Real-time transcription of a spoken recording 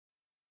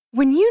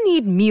When you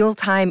need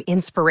mealtime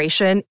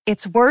inspiration,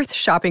 it's worth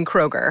shopping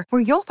Kroger,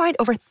 where you'll find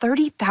over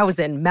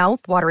 30,000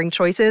 mouth-watering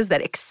choices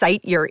that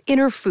excite your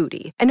inner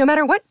foodie. And no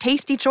matter what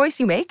tasty choice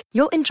you make,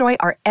 you'll enjoy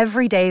our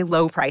everyday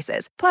low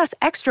prices, plus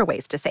extra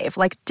ways to save,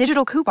 like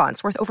digital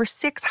coupons worth over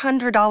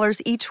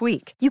 $600 each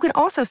week. You can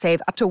also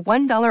save up to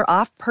 $1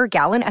 off per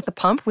gallon at the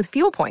pump with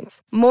fuel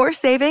points. More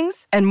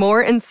savings and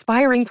more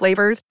inspiring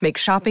flavors make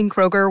shopping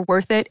Kroger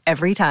worth it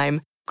every time.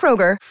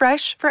 Kroger,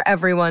 fresh for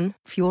everyone.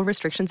 Fuel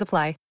restrictions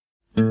apply.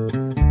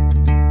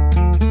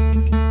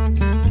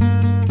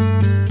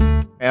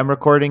 I'm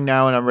recording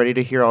now, and I'm ready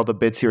to hear all the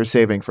bits you were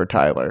saving for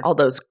Tyler. All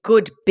those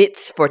good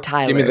bits for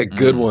Tyler. Give me the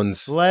good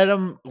ones. Let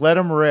him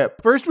rip.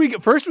 First, we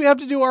have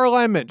to do our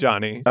alignment,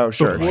 Johnny. Oh,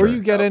 sure. Before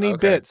you get any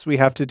bits, we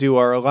have to do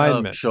our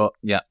alignment. Oh, sure.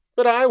 Yeah.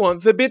 But I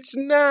want the bits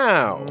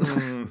now.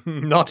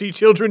 Naughty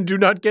children do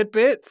not get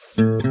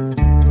bits.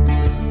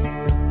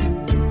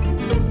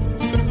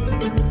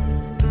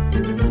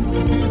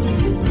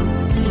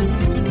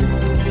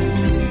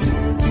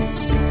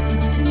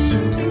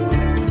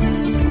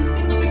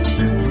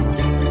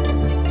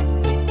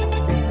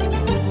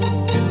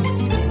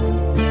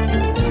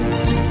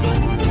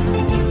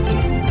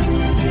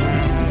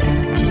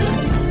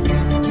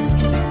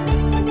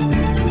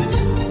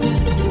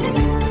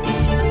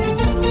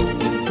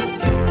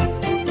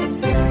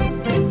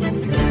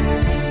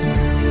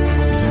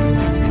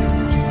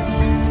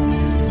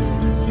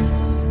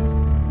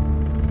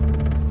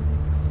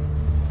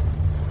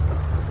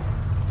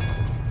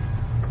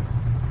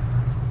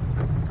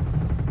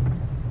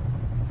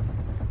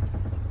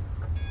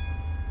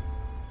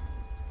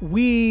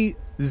 We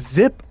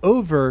zip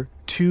over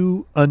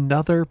to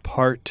another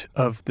part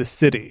of the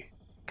city,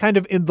 kind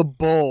of in the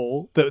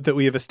bowl that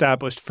we have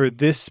established for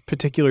this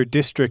particular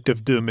district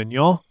of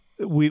Dominion.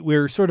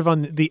 We're sort of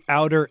on the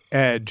outer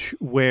edge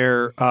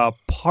where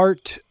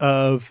part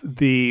of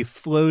the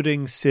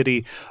floating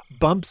city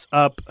bumps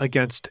up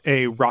against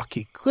a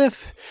rocky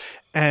cliff,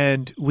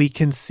 and we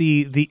can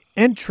see the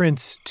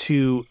entrance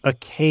to a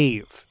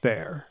cave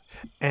there.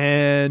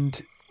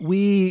 And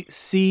we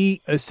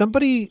see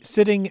somebody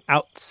sitting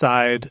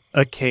outside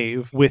a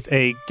cave with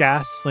a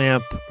gas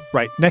lamp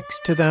right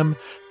next to them.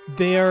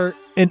 They're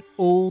an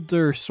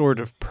older sort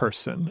of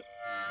person.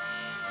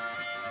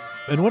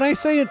 And when I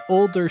say an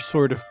older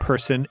sort of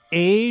person,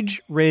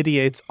 age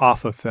radiates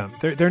off of them.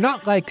 They're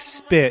not like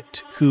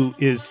Spit, who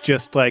is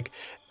just like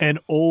an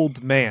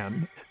old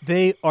man.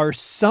 They are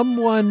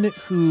someone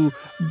who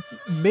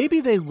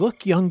maybe they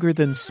look younger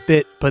than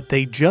Spit, but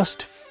they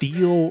just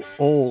feel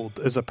old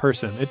as a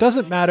person. It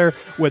doesn't matter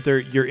whether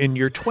you're in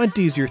your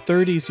 20s, your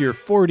 30s, your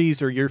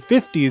 40s, or your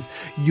 50s.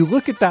 You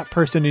look at that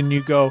person and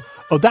you go,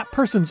 oh, that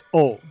person's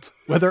old.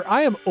 Whether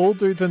I am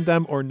older than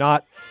them or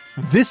not,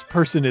 this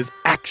person is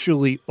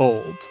actually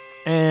old.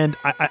 And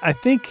I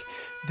think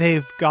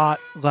they've got,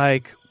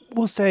 like,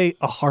 we'll say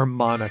a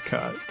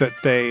harmonica that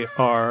they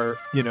are,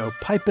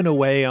 piping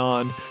away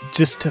on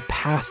just to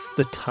pass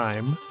the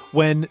time,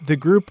 when the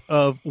group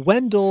of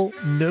Wendell,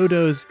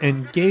 Nodos,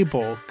 and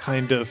Gable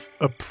kind of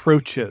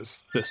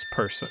approaches this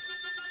person.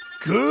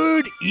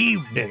 Good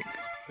evening.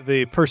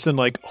 The person,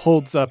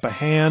 holds up a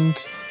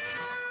hand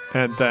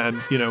and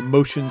then,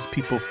 motions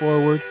people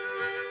forward.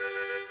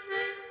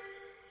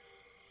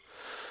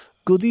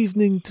 Good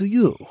evening to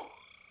you.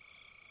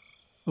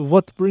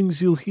 What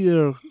brings you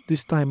here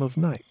this time of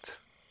night?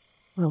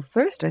 Well,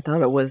 first I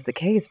thought it was the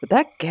case, but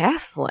that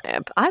gas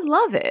lamp, I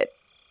love it.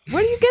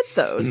 Where do you get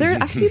those?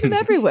 I see them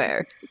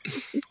everywhere.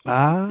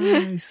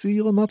 I see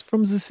you're not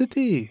from the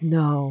city.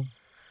 No.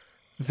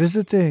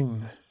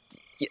 Visiting.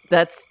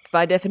 That's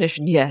by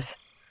definition, yes.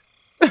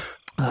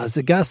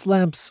 The gas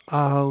lamps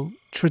are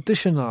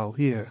traditional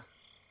here.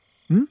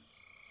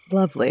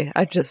 Lovely.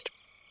 I just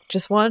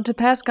wanted to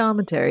pass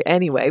commentary.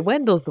 Anyway,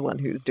 Wendell's the one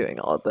who's doing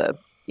all of the,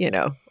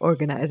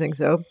 organizing,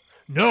 so.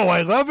 No,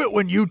 I love it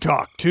when you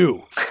talk,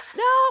 too.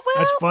 No, well.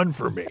 That's fun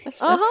for me.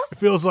 Uh-huh. It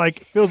feels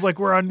like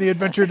we're on the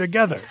adventure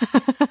together.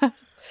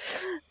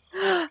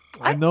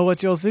 I know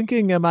what you're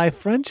thinking. Am I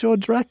French or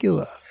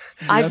Dracula?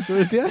 The answer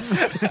is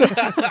yes.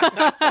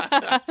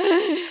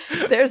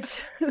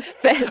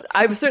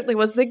 I certainly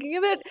was thinking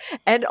of it,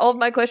 and all of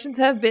my questions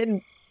have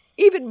been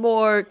even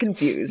more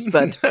confused,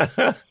 but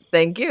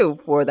thank you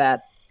for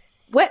that.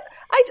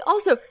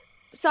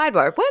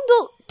 Sidebar,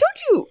 Wendell,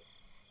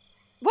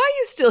 why are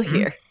you still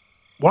here?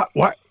 What?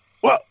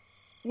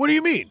 What do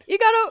you mean? You're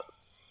gonna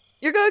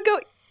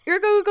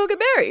go get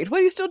married. What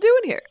are you still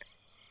doing here?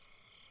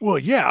 Well,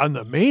 yeah, on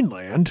the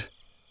mainland.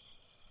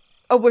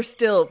 Oh, we're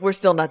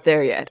still not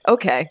there yet.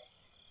 Okay.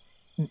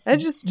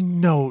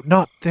 No,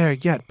 not there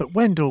yet. But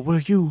Wendell, were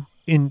you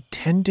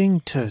intending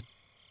to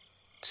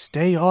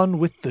stay on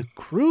with the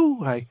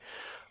crew? I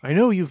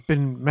know you've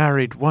been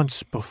married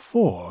once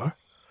before.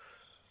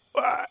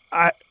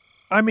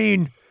 I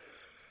mean,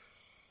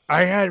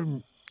 I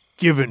hadn't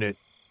given it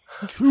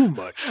too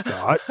much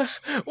thought.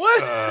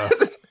 What?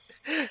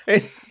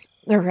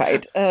 All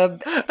right.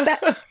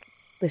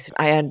 Listen,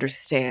 I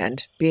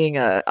understand being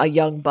a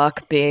young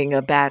buck, being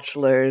a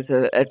bachelor is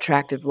an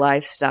attractive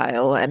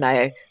lifestyle, and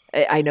I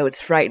I know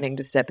it's frightening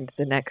to step into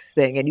the next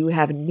thing, and you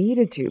haven't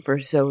needed to for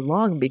so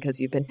long because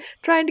you've been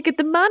trying to get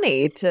the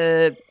money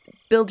to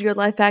build your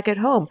life back at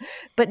home.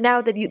 But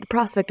now that the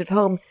prospect of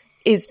home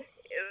is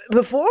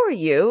before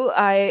you,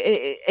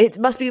 it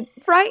must be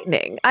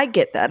frightening. I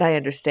get that. I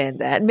understand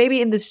that.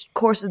 Maybe in this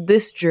course of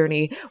this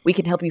journey, we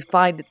can help you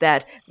find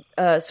that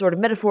sort of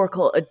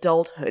metaphorical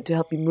adulthood to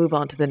help you move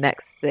on to the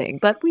next thing.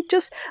 But I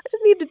just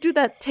need to do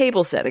that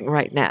table setting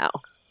right now.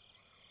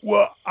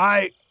 Well,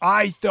 I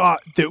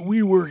thought that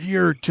we were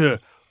here to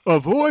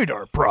avoid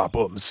our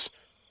problems.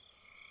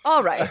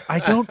 All right.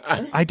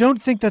 I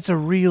don't think that's a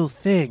real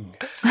thing.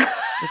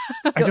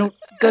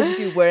 Goes with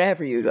you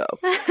wherever you go.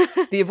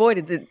 The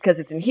avoidance is because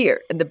it's in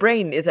here, and the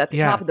brain is at the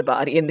top of the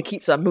body, and it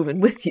keeps on moving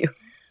with you.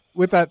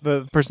 With that,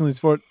 the person leans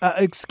forward.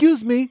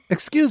 Excuse me.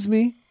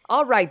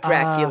 All right,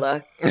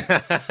 Dracula.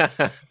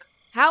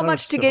 How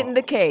much to get in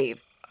the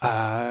cave?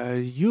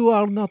 You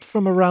are not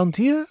from around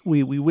here.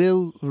 We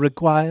will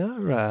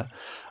require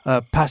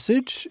a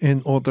passage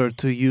in order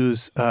to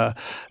use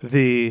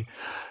the...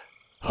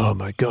 Oh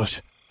my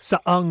gosh.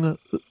 Saang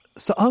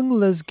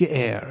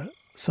Lesgeer.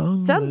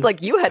 Sounds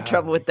like you had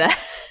trouble with that.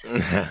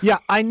 Yeah,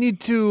 I need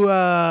to...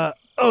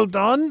 Hold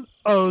on.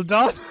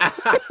 The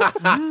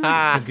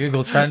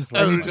Google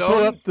Translate. I need to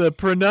pull up the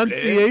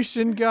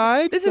pronunciation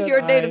guide. This is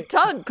your native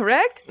tongue,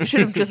 correct? You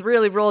should have just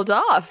really rolled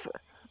off.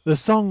 The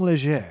Sang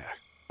Léger.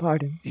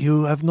 Pardon?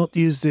 You have not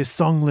used the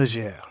Sang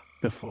Léger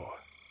before.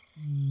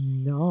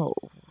 No.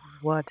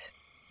 What?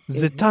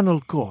 The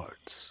tunnel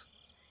cords.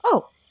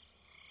 Oh,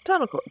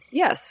 tunnel cords.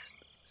 Yes,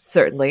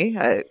 certainly.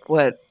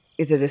 What?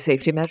 Is it a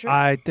safety measure?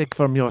 I take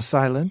from your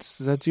silence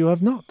that you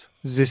have not.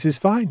 This is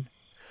fine.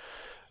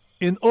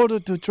 In order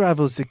to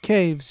travel the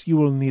caves, you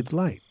will need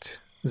light.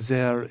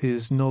 There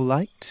is no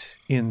light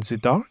in the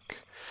dark,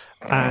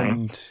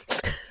 and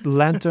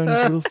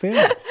lanterns will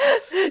fail.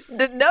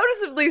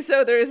 Noticeably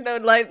so, there is no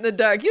light in the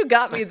dark. You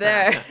got me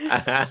there.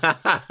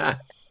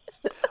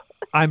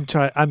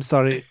 I'm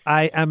sorry.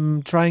 I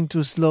am trying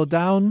to slow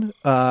down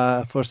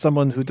for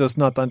someone who does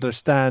not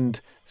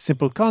understand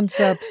simple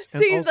concepts.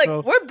 And See,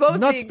 also we're both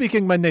not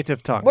speaking my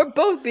native tongue. We're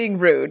both being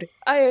rude.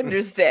 I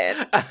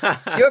understand.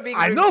 You're being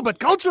rude. I know, but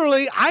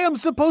culturally, I am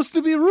supposed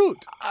to be rude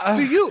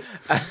to you.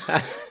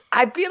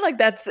 I feel like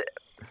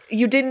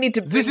you didn't need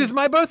to. This is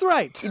my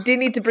birthright. You didn't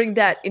need to bring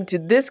that into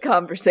this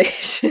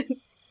conversation.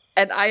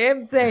 And I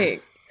am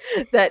saying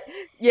that,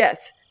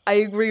 yes, I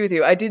agree with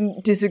you. I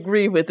didn't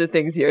disagree with the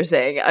things you're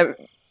saying.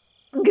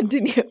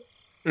 Continue.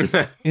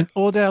 In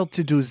order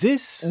to do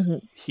this,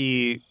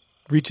 he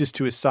reaches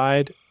to his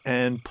side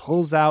and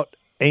pulls out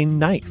a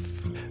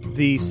knife.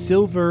 The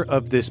silver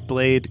of this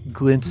blade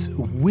glints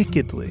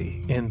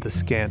wickedly in the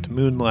scant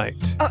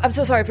moonlight. Oh, I'm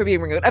so sorry for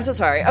being rude. I'm so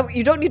sorry.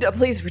 You don't need to,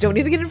 please, we don't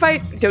need to get in a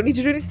fight. You don't need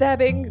to do any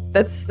stabbing.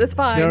 That's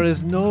fine. There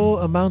is no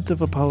amount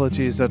of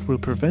apologies that will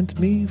prevent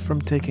me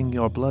from taking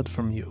your blood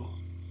from you.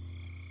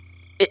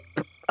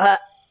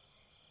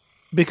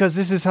 Because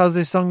this is how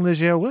the Sang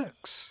Léger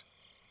works.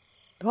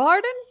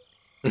 Pardon?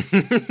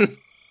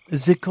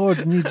 The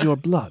cord needs your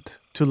blood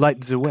to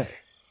light the way.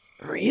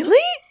 Really?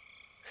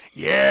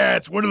 Yeah,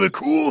 it's one of the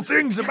cool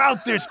things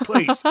about this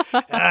place.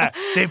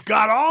 They've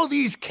got all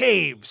these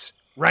caves,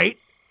 right?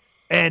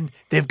 And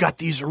they've got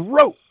these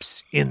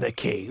ropes in the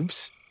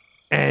caves.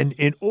 And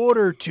in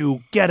order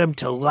to get them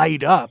to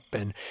light up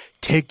and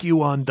take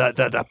you on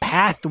the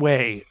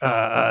pathway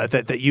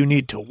that you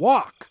need to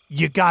walk,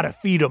 you gotta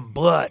feed them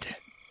blood.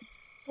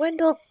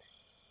 Wendell,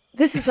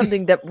 this is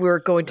something that we're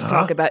going to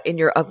talk about in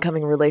your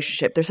upcoming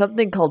relationship. There's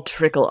something called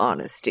trickle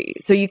honesty.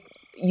 So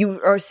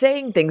you are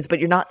saying things, but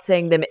you're not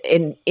saying them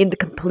in the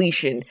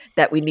completion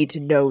that we need to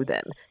know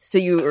them. So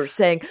you are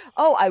saying,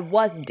 oh, I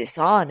wasn't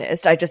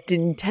dishonest. I just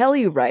didn't tell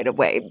you right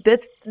away.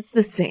 That's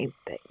the same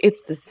thing.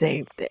 It's the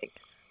same thing.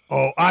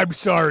 Oh, I'm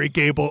sorry,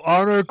 Gable.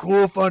 On our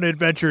cool, fun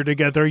adventure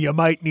together, you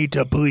might need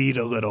to bleed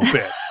a little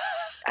bit.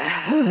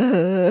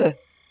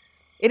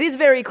 It is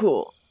very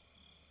cool.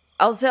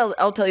 I'll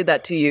tell you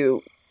that to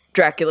you,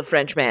 Dracula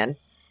Frenchman.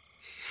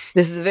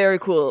 This is a very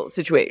cool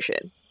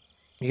situation.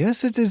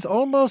 Yes, it is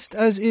almost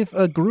as if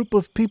a group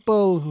of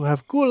people who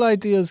have cool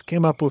ideas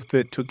came up with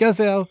it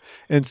together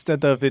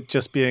instead of it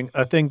just being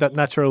a thing that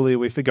naturally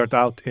we figured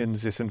out in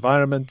this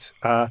environment.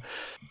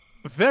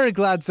 Very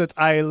glad that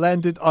I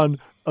landed on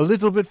a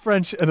little bit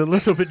French and a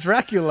little bit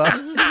Dracula.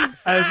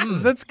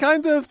 As that's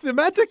kind of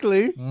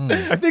thematically,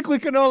 I think we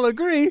can all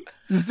agree,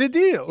 the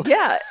deal.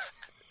 Yeah.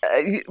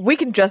 We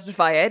can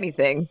justify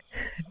anything,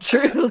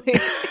 truly.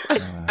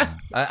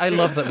 I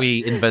love that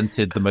we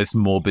invented the most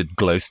morbid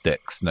glow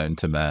sticks known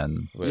to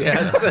man.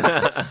 Yes.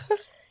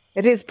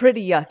 It is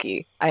pretty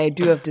yucky, I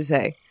do have to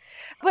say.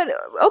 But,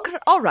 okay,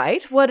 all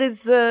right. What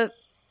is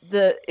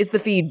is the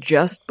fee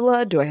just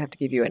blood? Do I have to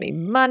give you any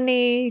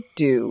money?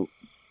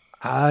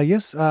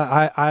 Yes,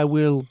 I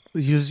will.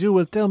 You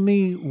will tell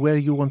me where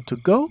you want to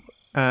go,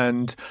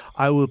 and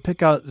I will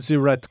pick out the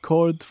right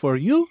cord for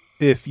you.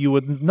 If you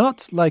would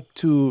not like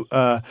to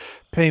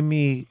pay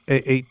me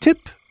a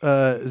tip,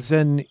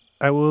 then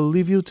I will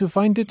leave you to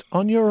find it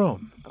on your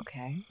own.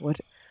 Okay.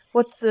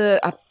 What's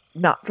the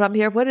not from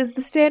here, what is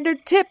the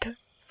standard tip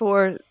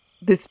for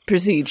this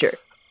procedure?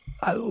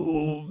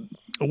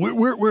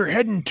 We're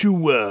heading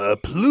to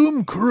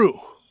Plume Crew.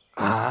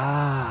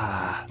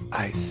 Ah,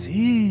 I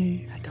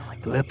see. I don't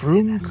like the way Le you say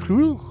Plume that.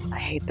 Crew. I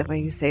hate the way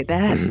you say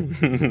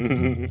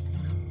that.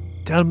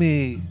 Tell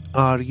me,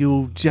 are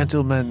you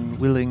gentlemen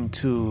willing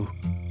to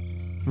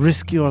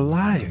risk your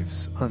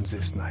lives on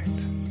this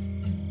night?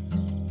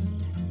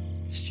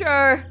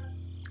 Sure,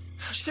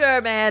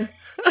 man.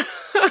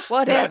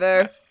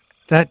 Whatever.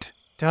 That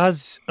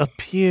does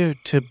appear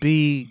to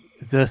be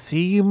the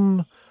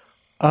theme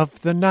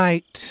of the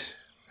night.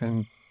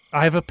 And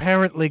I've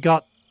apparently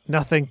got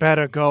nothing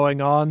better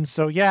going on,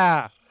 so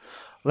yeah,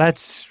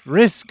 let's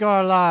risk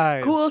our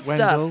lives. Cool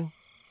Wendell. stuff.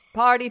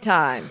 Party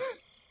time.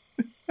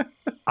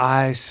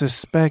 I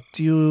suspect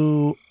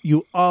you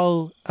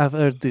all have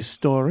heard this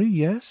story,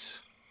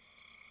 yes?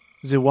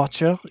 The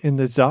Watcher in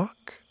the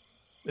Dark?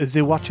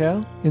 The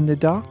Watcher in the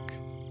Dark?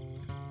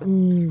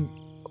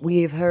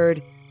 We've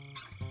heard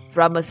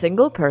from a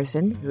single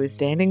person who is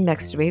standing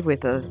next to me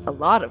with a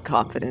lot of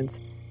confidence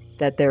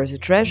that there is a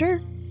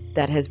treasure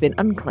that has been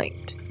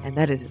unclaimed. And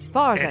that is as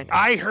far as I And know.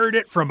 I heard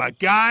it from a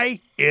guy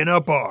in a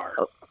bar.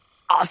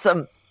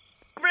 Awesome.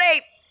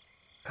 Great.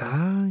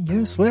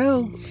 Yes,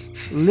 well,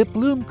 Le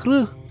Plume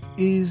Creux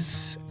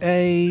is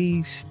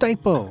a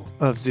staple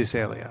of this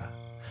area.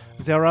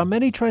 There are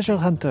many treasure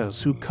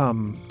hunters who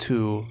come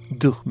to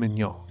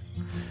Dourmignon.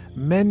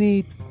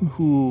 Many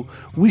who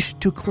wish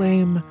to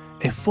claim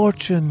a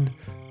fortune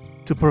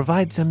to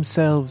provide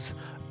themselves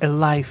a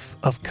life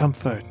of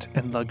comfort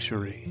and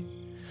luxury.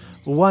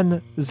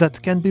 One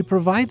that can be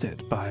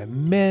provided by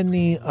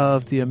many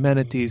of the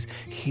amenities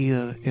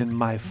here in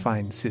my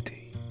fine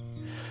city.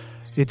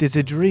 It is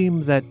a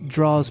dream that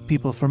draws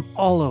people from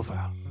all over,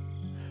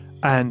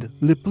 and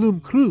Le Plume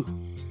Creux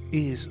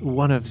is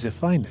one of the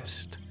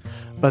finest.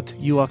 But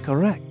you are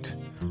correct.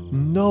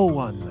 No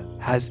one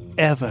has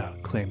ever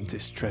claimed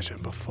this treasure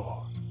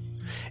before.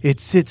 It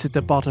sits at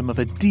the bottom of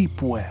a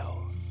deep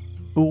well.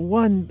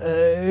 One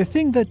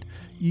thing that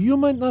you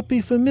might not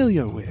be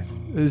familiar with.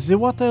 The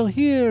water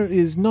here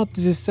is not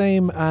the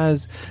same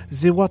as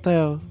the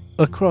water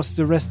across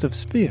the rest of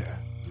Sphere.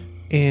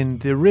 In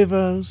the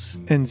rivers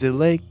and the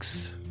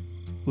lakes,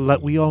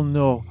 like we all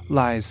know,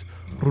 lies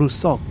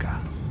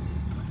Rusalka,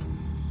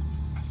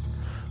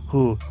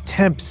 who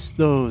tempts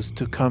those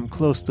to come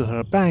close to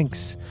her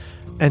banks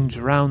and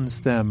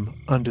drowns them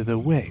under the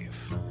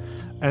wave.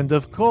 And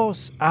of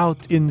course,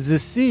 out in the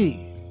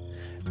sea,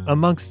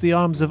 amongst the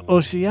arms of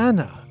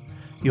Oceana,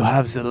 you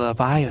have the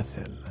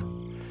Leviathan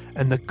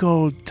and the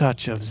cold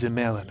touch of the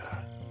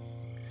Mariner.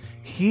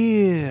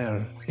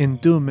 Here in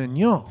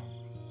Dourmignon,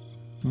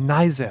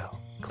 neither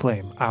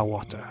claim our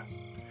water.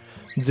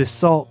 The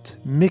salt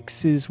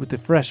mixes with the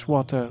fresh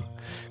water,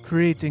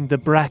 creating the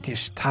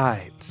brackish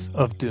tides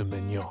of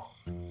Dourmignon.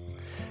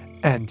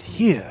 And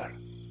here,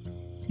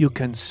 you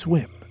can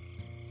swim.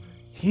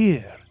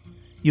 Here,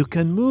 you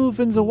can move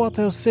in the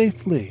water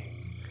safely.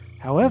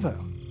 However,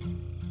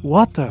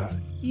 water,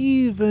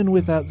 even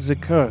without the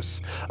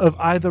curse of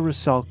either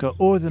Rusalka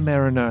or the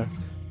Mariner,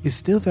 is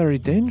still very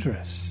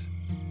dangerous.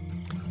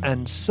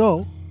 And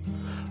so,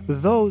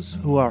 those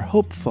who are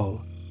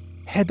hopeful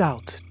head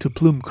out to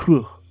Plume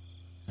Creux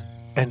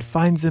and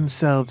find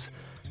themselves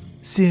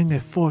seeing a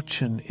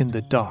fortune in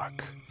the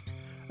dark,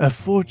 a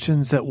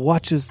fortune that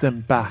watches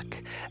them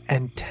back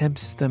and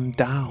tempts them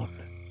down.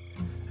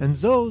 And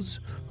those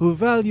who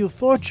value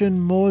fortune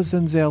more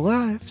than their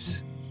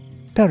lives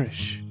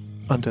perish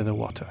under the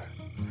water.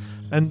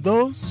 And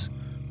those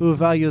who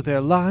value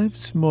their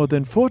lives more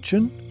than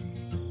fortune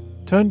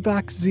turn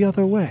back the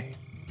other way.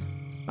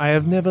 I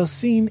have never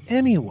seen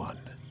anyone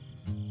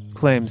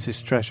claim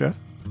this treasure,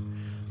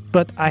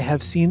 but I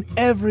have seen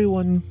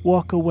everyone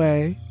walk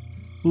away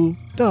who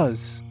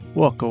does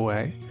walk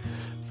away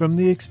from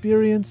the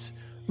experience,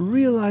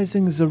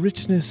 realizing the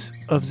richness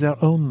of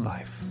their own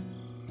life.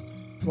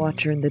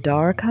 Watcher in the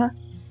dark, huh?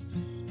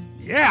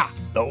 Yeah,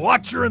 the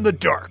Watcher in the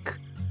Dark.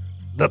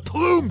 The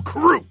Plume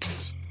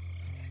Creux.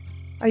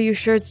 Are you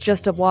sure it's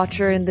just a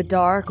watcher in the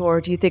dark,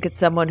 or do you think it's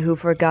someone who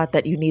forgot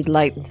that you need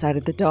light inside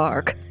of the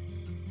dark?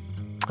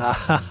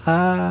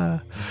 I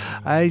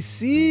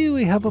see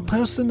we have a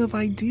person of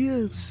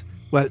ideas.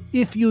 Well,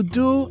 if you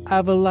do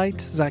have a light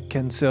that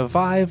can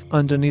survive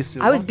underneath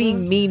the I was water-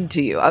 being mean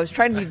to you. I was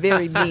trying to be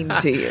very mean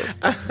to you.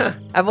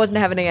 I wasn't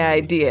having any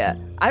idea.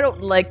 I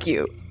don't like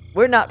you.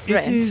 We're not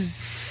friends. It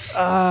is,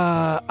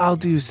 how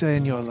do you say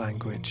in your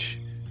language?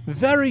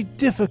 Very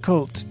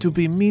difficult to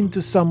be mean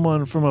to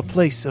someone from a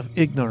place of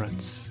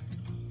ignorance.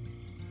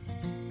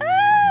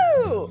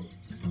 Ooh!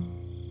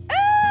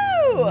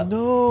 Ooh!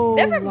 No.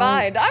 Never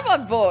light mind. I'm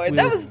on board.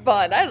 That will- was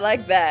fun. I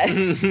like that.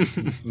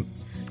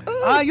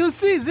 You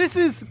see, this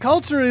is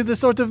culturally the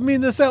sort of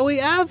meanness that we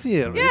have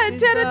here. Yeah, It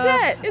is,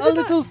 tete-a-tete. It's a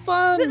little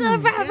fun.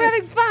 Having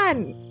yes.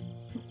 fun.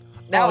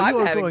 Now I'm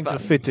you are having going fun.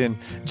 to fit in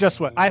just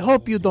what. I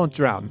hope you don't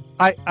drown.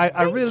 I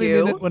really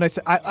you. mean it when I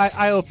say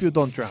I hope you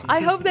don't drown.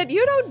 I hope that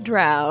you don't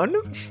drown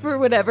for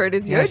whatever it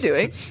is Yes.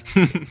 you're doing.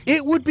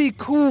 It would be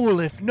cool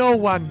if no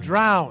one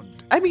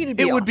drowned. I mean,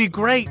 It would be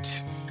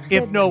great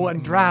if no one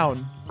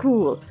drowned.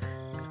 cool.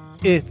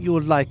 If you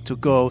would like to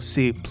go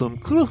see Plum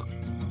Crew,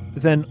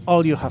 then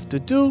all you have to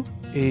do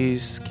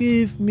is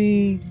give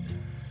me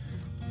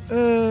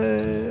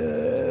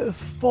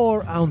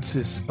 4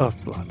 ounces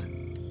of blood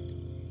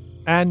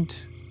and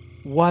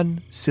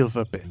 1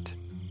 silver bit.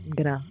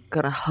 I'm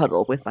gonna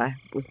huddle with my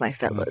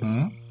fellas.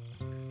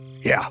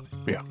 Yeah.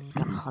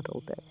 Gonna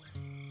huddle there.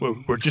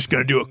 We're just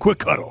going to do a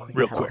quick huddle,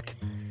 real Huddle. quick.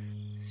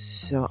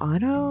 So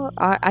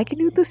I can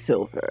do the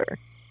silver.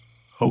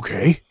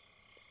 Okay.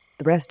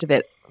 The rest of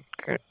it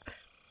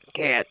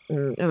can't.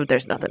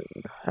 There's nothing.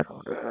 I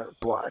don't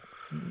blood.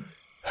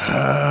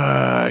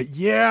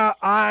 Yeah,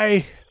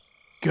 I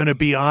gonna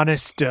be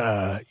honest,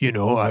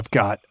 I've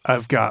got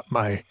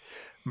my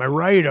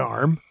right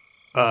arm,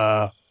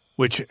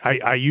 which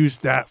I use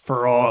that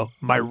for all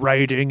my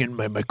writing and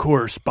my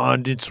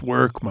correspondence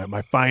work,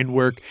 my fine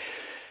work.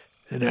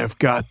 And I've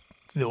got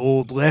the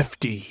old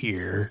lefty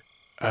here,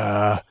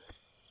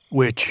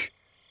 which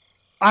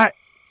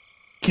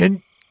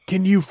can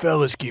you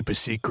fellas keep a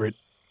secret?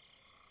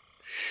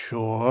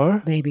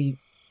 Sure. Maybe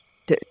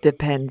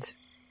depends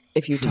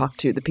if you talk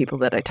to the people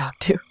that I talk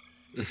to.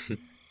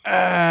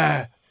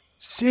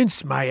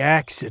 Since my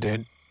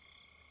accident,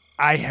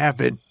 I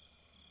haven't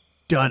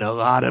done a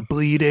lot of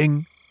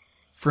bleeding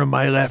from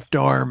my left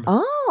arm.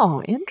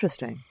 Oh,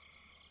 interesting.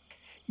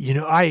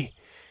 I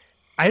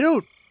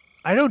don't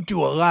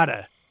do a lot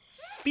of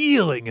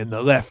feeling in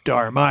the left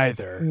arm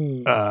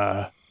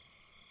either.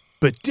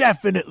 But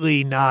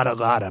definitely not a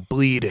lot of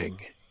bleeding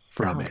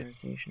from it.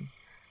 Conversation.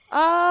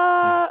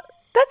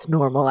 That's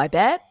normal, I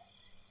bet.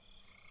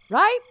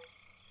 Right?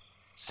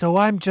 So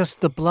I'm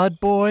just the blood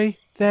boy,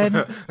 then,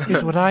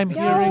 is what I'm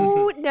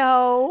hearing?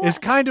 No. Is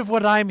kind of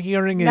what I'm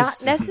hearing is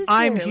Not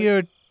necessarily. I'm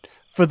here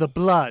for the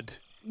blood.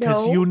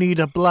 Because No. you need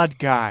a blood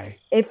guy.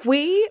 If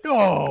we...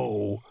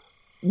 No,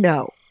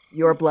 No.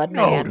 You're a blood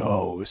no man.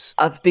 knows.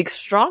 A big,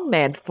 strong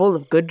man full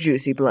of good,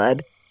 juicy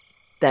blood.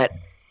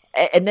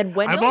 And then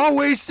Wendell... I'm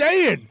always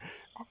saying,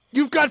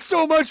 you've got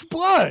so much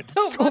blood,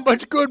 so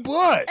much good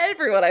blood.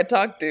 Everyone I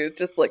talk to is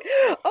just like,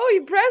 oh,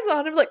 you press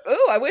on him. Like,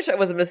 oh, I wish I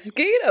was a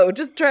mosquito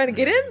just trying to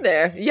get in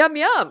there. Yum,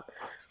 yum.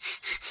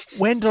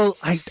 Wendell,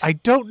 I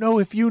don't know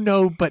if you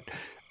know, but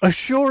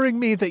assuring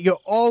me that you're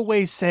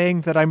always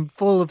saying that I'm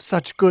full of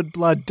such good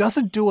blood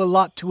doesn't do a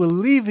lot to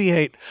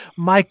alleviate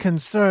my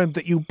concern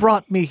that you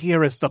brought me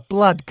here as the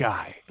blood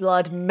guy.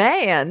 Blood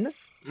man.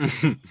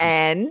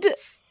 And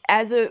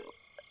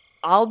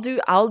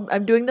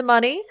I'm doing the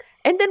money.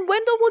 And then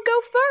Wendell will go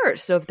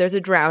first. So if there's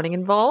a drowning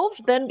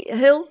involved, then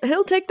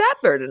he'll take that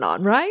burden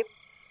on, right?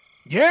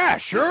 Yeah,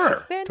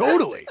 sure, Fantastic.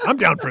 totally. I'm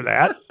down for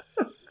that.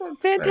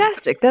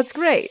 Fantastic. That's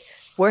great.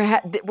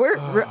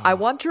 I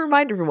want to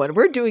remind everyone,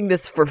 we're doing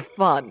this for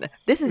fun.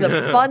 This is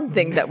a fun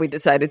thing that we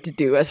decided to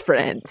do as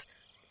friends.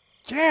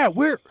 Yeah,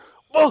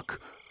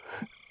 look,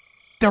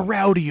 the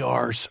rowdy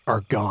R's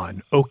are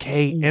gone,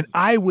 okay? And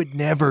I would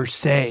never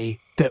say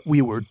that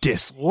we were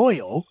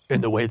disloyal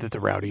in the way that the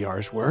rowdy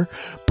R's were,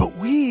 but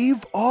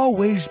we've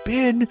always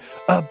been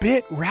a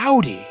bit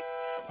rowdy.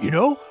 You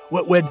know,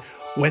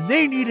 when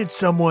they needed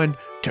someone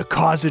to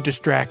cause a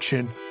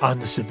distraction on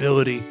the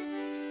civility,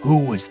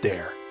 who was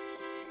there?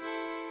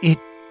 It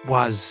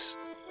was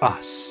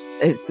us.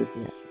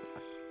 Yes.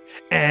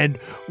 And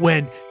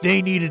when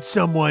they needed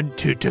someone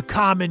to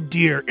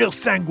commandeer Il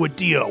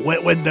Sanguidio,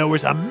 when there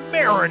was a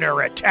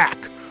mariner attack,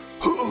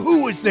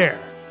 who was there?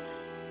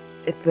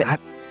 It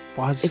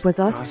was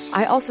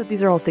us.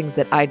 These are all things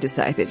that I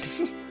decided.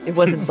 It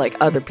wasn't like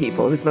other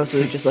people. It was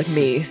mostly just like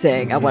me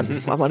saying, I want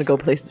to go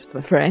places with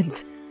my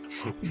friends.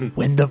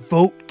 When the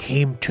vote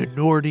came to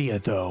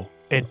Nordia, though,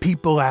 and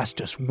people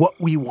asked us what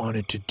we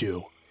wanted to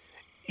do,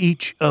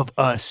 each of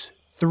us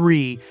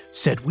 3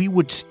 said we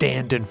would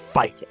stand and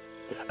fight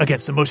Yes.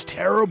 against the most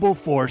terrible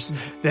force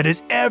that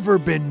has ever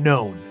been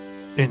known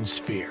in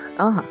Sphere.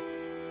 Uh-huh.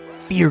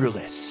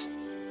 Fearless.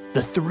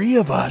 The 3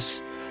 of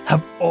us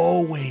have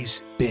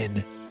always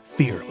been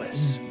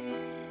fearless.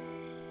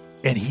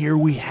 And here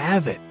we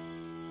have it.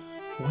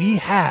 We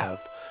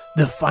have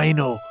the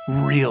final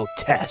real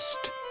test.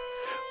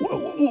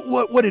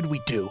 What did we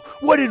do?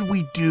 What did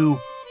we do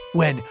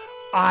when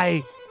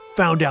I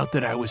found out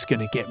that I was going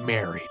to get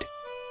married?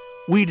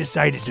 We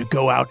decided to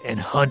go out and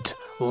hunt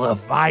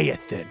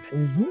Leviathan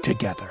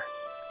together.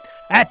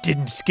 That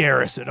didn't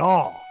scare us at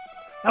all.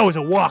 That was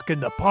a walk in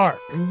the park.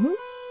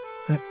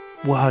 That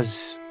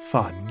was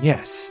fun,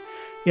 yes.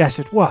 Yes,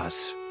 it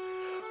was.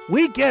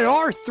 We get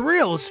our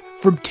thrills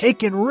from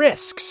taking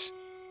risks.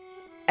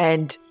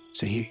 And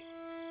So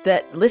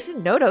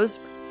listen, Nodos,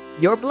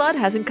 your blood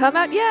hasn't come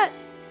out yet.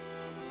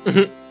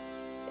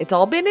 It's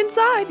all been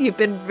inside. You've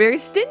been very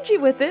stingy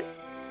with it.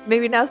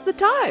 Maybe now's the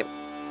time.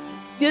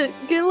 Get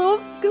a little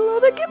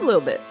bit, give a little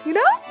bit, you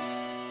know?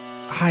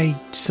 I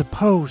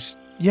suppose,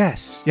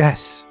 yes.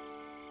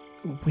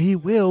 we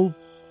will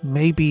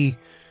maybe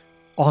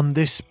on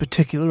this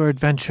particular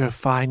adventure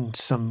find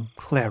some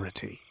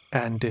clarity.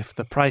 And if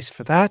the price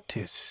for that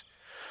is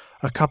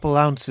a couple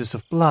ounces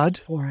of blood...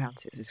 4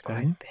 ounces is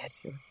quite a bit.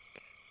 You're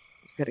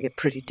going to get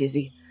pretty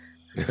dizzy.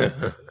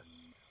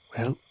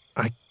 Well,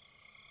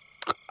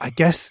 I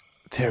guess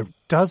there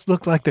does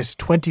look like this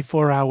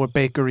 24-hour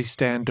bakery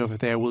stand over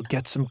there. We'll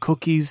get some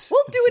cookies.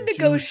 We'll do a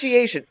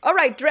negotiation. All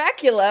right,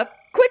 Dracula,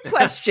 quick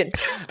question.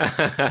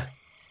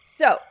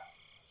 So,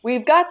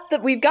 we've got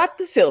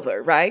the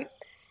silver, right?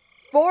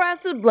 4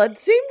 ounces of blood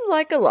seems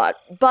like a lot,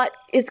 but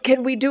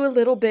can we do a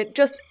little bit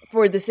just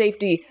for the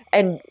safety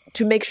and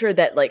to make sure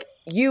that, like,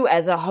 you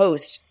as a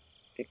host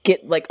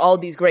get, like, all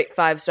these great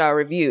 5-star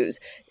reviews?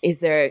 Do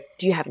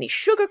you have any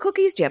sugar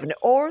cookies? Do you have an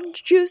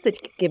orange juice that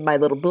you can give my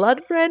little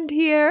blood friend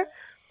here?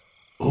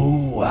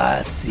 Oh,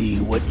 I see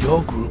what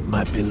your group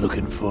might be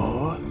looking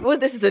for. Well,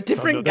 this is a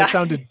different guy.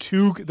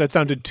 That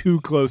sounded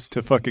too close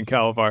to fucking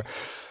Calavar.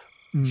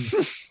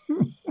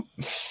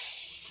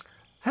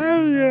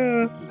 Hey,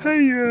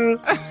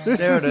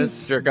 There it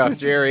is. Jerk off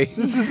Jerry.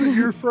 This isn't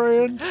your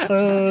friend.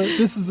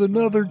 This is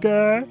another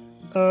guy.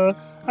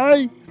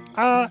 I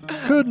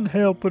couldn't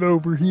help but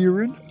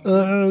overhearing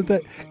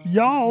that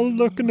y'all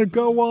looking to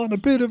go on a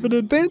bit of an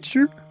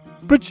adventure,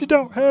 but you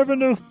don't have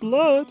enough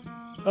blood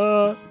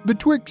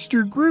betwixt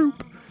your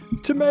group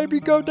to maybe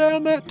go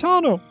down that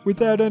tunnel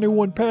without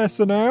anyone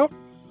passing out.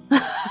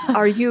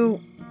 Are you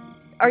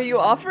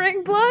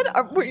offering blood?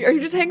 Are you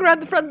just hanging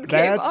around the front of the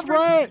cave?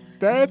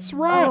 That's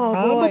right. Oh,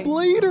 I'm boy. a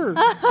bleeder.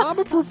 I'm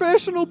a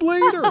professional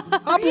bleeder.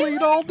 I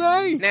bleed all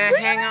day. Now,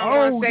 hang on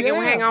one second.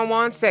 Hang on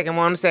 1 second.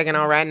 1 second.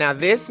 All right. Now,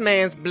 this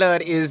man's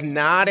blood is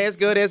not as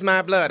good as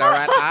my blood. All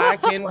right. I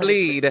can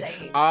bleed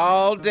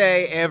all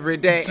day, every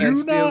day, and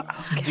still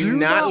do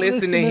not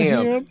listen to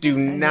him. Do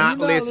not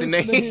listen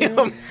to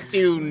him.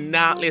 Do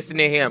not listen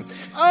to him.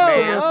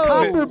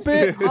 Copper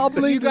bit. I'll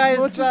So bleed you guys as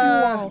much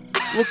as you want.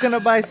 looking to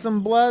buy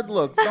some blood?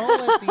 Look,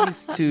 don't let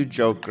these two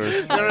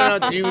jokers. No.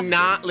 Do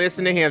not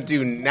listen to him.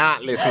 Do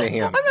not listen to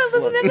him. I'm not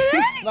listening to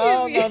any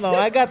of you. No.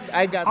 I got.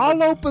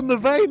 I'll open the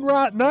vein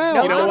right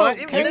now. You know what?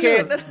 You You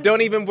can't.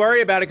 Don't even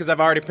worry about it because I've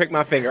already pricked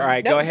my finger. All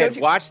right, No, go ahead. don't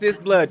you- Watch this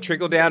blood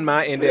trickle down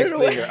my index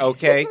finger.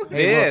 Okay,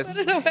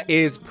 this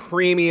is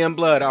premium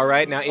blood. All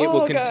right, now it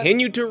will Oh, God.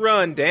 continue to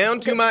run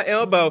down to my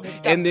elbow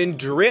and then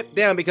drip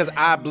down because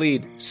I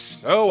bleed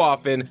so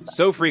often,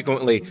 so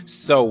frequently,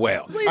 so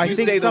well. I You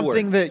think say the word.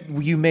 something that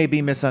you may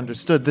be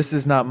misunderstood. This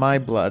is not my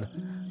blood,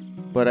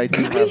 but I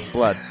do have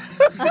blood.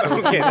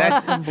 Okay,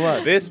 that's Some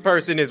blood. this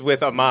person is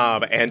with a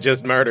mob and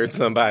just murdered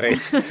somebody.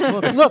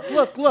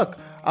 Look.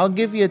 I'll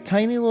give you a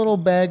tiny little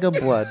bag of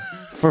blood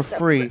for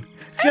free,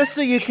 just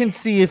so you can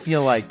see if you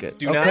like it.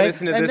 Do not okay?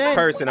 listen to And this then-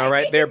 person, all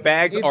right? Their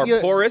bags If are you-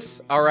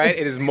 porous, all right?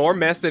 It is more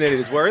mess than it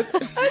is worth.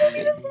 I don't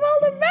need a small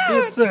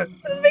amount. It's a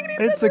Doesn't make any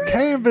it's sense a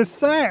canvas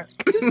sack.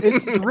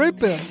 It's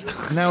dripping.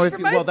 Now, if for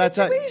you, my that's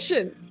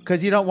situation.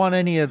 because you don't want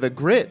any of the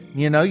grit.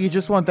 You know, you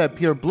just want that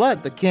pure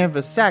blood. The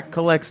canvas sack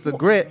collects the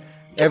grit.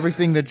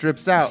 Everything that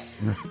drips out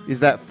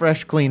is that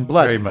fresh, clean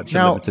blood. Very much a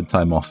now, limited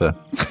time offer.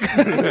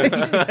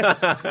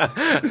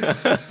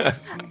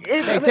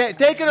 hey,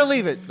 take it or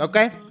leave it.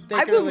 Okay. Take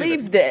I it or will leave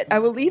it. leave that. I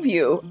will leave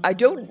you. I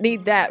don't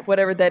need that,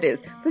 whatever that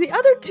is. For the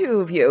other two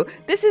of you,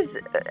 this is.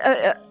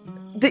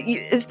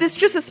 Is this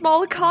just a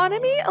small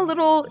economy? A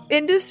little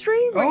industry?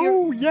 Where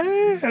Oh,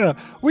 yeah.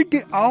 We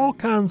get all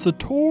kinds of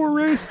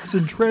tourists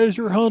and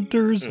treasure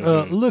hunters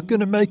looking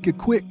to make a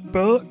quick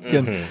buck,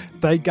 and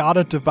they got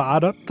to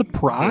divide up the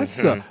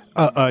price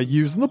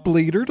using the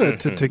bleeder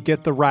to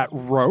get the right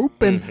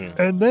rope, and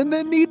then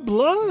they need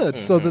blood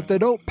so that they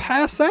don't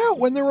pass out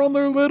when they're on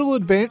their little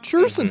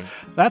adventures, and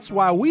that's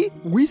why we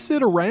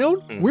sit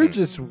around. We're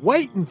just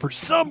waiting for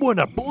someone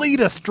to bleed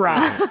us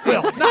dry.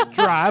 Well, not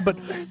dry, but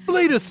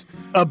bleed us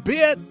a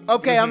bit.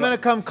 Okay, I'm gonna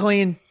come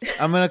clean.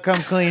 I don't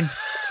need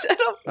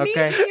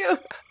Okay. you.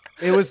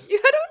 It was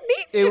I don't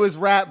need you. it was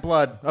rat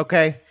blood.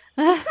 Okay.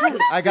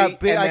 I got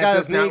big. And I that got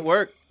does a big. not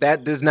work.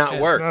 That does not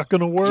It's work. not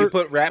gonna work. You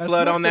put rat That's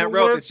blood not on that gonna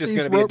rope, work. it's just These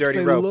going to be a ropes, dirty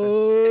they rope.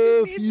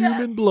 love need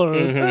human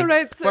blood. All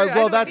right, sir. I Well,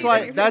 don't that's need why.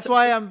 any That's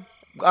why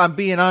I'm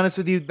being honest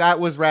with you. That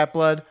was rat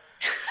blood.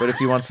 But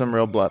if you want some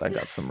real blood, I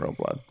got some real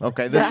blood.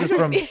 Okay,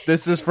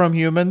 this is from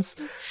humans.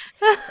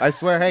 I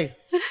swear. Hey,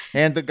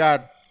 hand to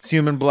God, it's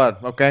human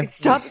blood. Okay.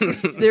 Stop.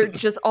 There are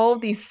just all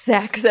these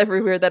sacks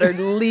everywhere that are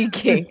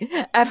leaking.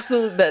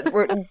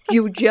 Absolutely.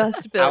 You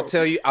just built.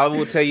 I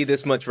will tell you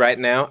this much right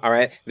now, all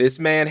right? This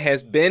man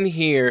has been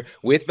here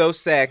with those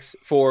sacks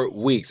for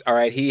weeks, all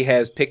right? He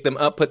has picked them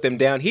up, put them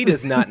down. He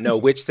does not know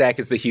which sack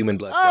is the human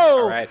blood sack,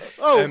 all right?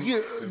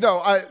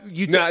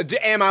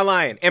 Am I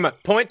lying? Emma,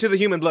 point to the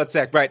human blood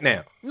sack right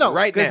now. No,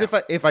 right now.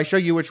 because if I show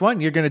you which one,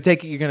 you're gonna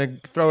take it. You're gonna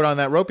throw it on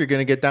that rope. You're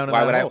gonna get down in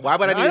Why that would I? hole. Why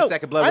would I need a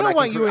sack of blood? I when don't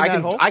want you in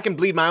that hole. I can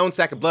bleed my own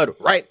sack of blood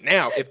right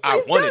now if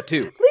I wanted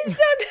to. Please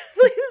don't.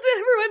 Please,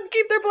 everyone,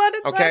 keep their blood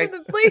inside Okay. of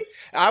them, please.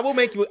 I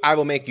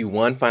will make you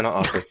one final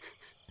offer.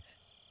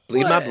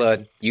 Bleed my What?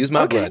 blood. Use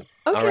my Okay. blood.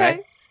 All Okay.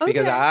 right.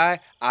 Because Okay.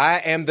 I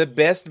am the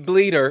best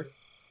bleeder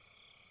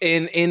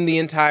In the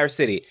entire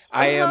city.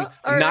 I am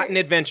not an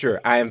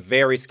adventurer. I am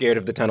very scared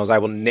of the tunnels. I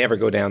will never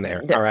go down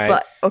there. All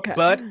right.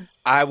 But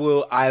I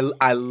will.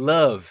 I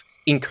love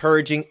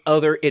encouraging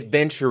other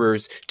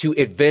adventurers to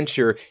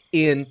adventure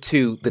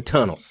into the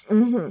tunnels.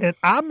 And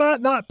I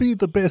might not be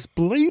the best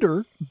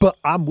bleeder, but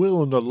I'm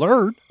willing to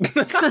learn.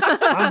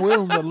 I'm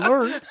willing to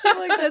learn. I feel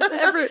like that's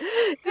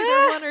it's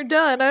either one or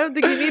done. I don't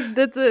think you need.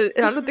 I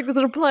don't think that's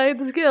an apply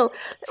the skill.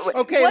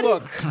 Okay, What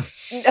look.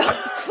 is-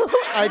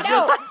 I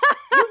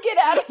you get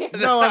out of here.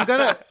 No, I'm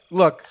gonna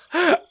look.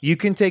 You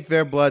can take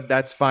their blood.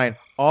 That's fine.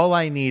 All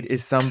I need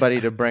is somebody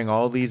to bring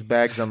all these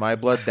bags of my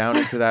blood down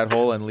into that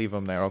hole and leave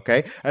them there.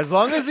 Okay, as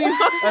long as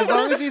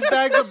these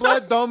bags of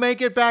blood don't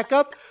make it back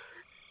up,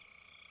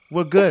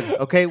 we're good.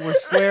 Okay, we're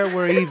square.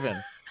 We're even.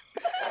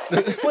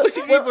 What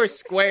do you mean we're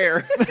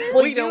square?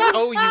 We don't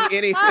owe you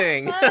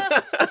anything.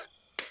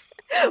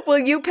 Will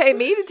you pay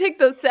me to take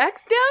those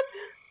sacks down?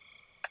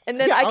 And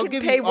then I I'll can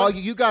give pay you all.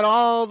 You got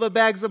all the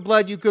bags of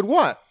blood you could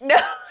want. No,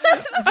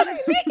 that's not what I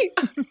mean.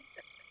 I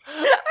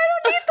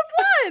don't need the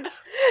blood.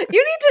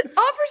 You need to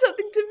offer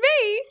something to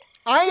me.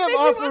 I am make me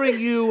offering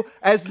you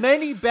as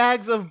many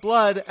bags of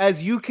blood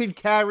as you can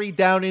carry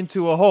down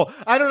into a hole.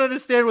 I don't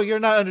understand what you're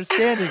not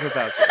understanding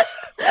about this.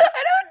 I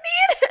don't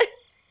need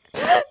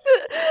it.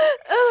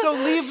 So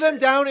leave them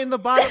down in the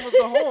bottom of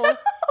the hole.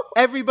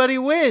 Everybody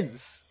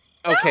wins.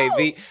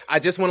 Okay, I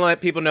just want to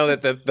let people know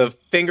that the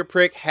finger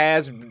prick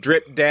has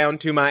dripped down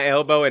to my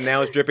elbow and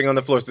now it's dripping on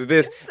the floor. So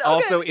this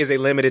also is a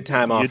limited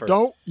time offer.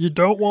 You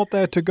don't want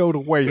that to go to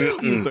waste.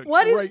 It's a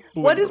What great is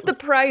bleeder. the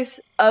price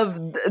of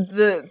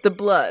the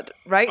blood?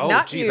 Right? Oh,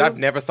 Not geez, you. I've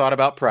never thought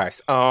about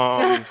price.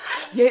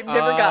 You've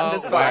never gotten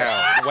this far.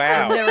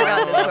 Wow. You've never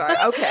gotten this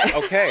far. Okay.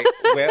 Okay.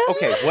 Well,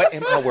 okay. What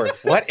am I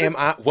worth? What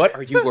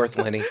are you worth,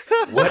 Lenny?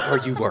 What are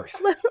you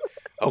worth?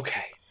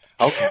 Okay.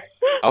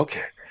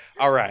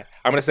 All right.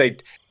 I'm going to say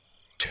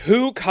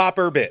 2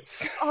 copper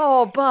bits.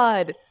 Oh,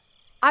 bud.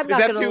 I'm Is not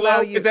that going to too allow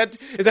low? you. Is that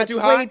That's too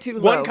way high? too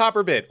low. 1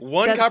 copper bit.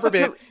 One That's- copper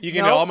bit. You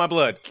can No. get all my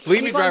blood.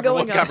 Leave me Keep on dry for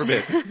 1 going copper on.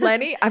 bit.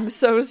 Lenny, I'm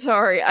so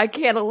sorry. I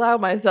can't allow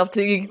myself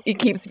to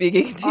keep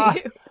speaking to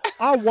you.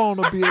 I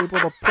want to be able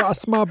to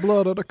price my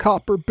blood at a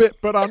copper bit,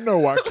 but I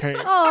know I can't.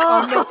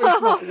 I know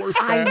it's not worth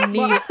that. I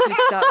need to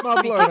stop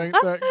My blood speaking ain't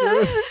that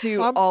good.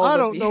 to I'm- all I of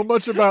don't you. know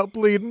much about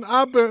bleeding.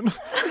 I've been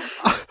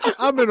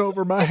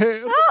over my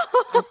head.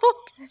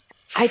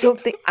 I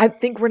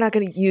think we're not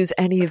going to use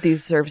any of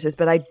these services,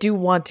 but I do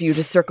want you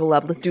to circle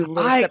up. Let's do a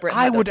little separate.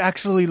 I would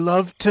actually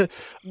love to.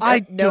 I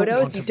don't Nodos,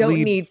 want to you don't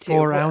bleed need to.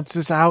 4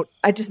 ounces out.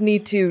 I just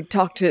need to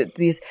talk to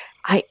these.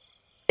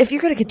 If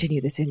you're going to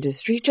continue this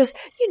industry, just,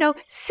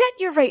 set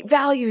your rate,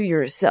 value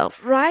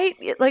yourself, right?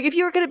 Like if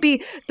you were going to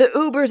be the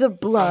Ubers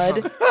of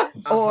blood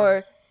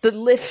or the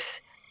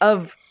lifts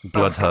of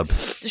Blood hub.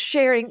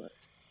 sharing.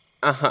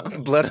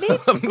 Blood.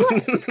 It's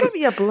going to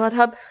be a blood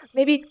hub.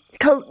 Maybe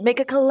make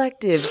a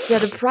collective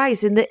set of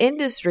price in the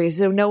industry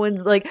so no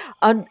one's like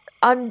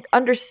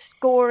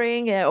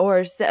underscoring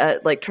or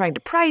like trying to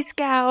price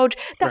gouge.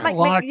 That might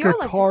Like make your a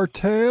life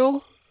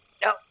cartel?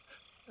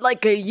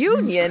 like a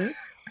union,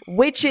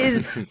 which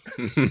is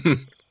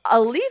a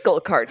legal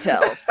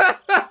cartel.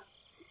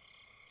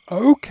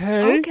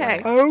 Okay.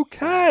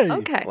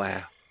 Okay.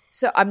 Wow.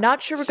 So I'm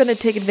not sure we're going to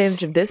take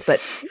advantage of this, but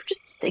you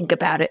just think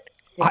about it.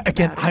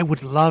 I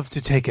would love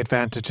to take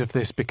advantage of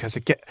this because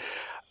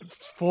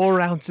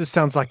 4 ounces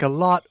sounds like a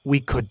lot. We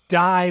could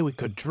die. We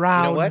could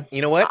drown.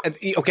 You know what?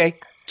 Okay.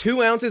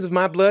 2 ounces of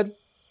my blood,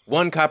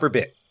 1 copper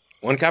bit.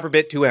 1 copper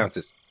bit, 2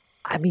 ounces.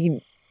 I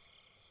mean,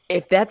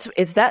 if that's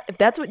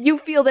what you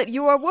feel that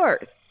you are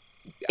worth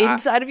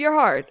inside of your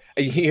heart.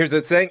 Here's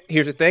the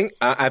thing.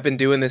 I've been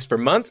doing this for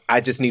months. I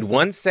just need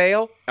 1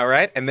 sale, all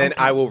right? And then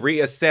I will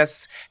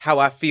reassess how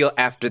I feel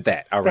after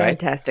that, all right?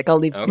 Fantastic. I'll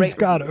leave. He's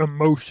got to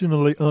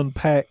emotionally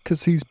unpack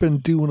because he's been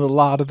doing a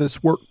lot of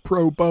this work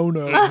pro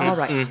bono. All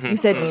right. You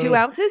said 2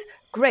 ounces?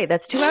 Great.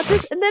 That's 2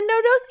 ounces. And then no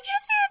dose. You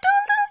just need to do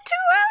a little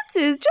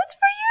 2 ounces just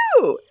for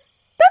you.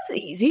 That's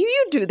easy.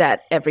 You do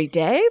that every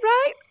day,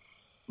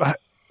 right?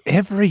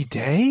 Every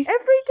day?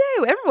 Every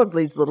day. Everyone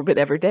bleeds a little bit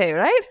every day,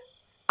 right?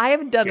 I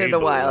haven't done it in a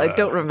while. I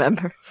don't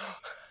remember.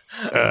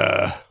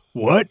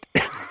 What?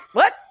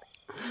 What?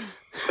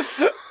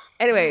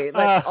 Anyway,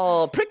 let's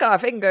all prick our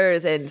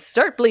fingers and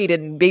start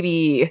bleeding,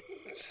 baby.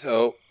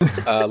 So,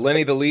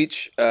 Lenny the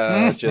Leech,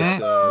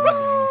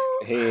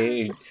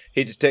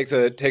 he just takes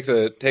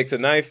a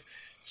knife,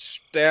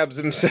 stabs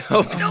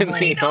himself in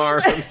the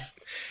arm,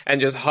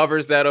 and just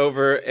hovers that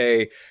over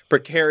a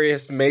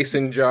precarious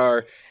mason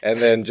jar, and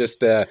then just,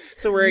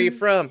 so where are you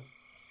from?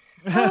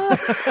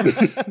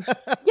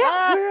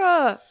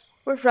 Yeah,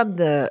 we're from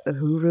the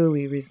Uhuru.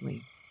 We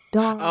recently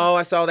docked. Oh,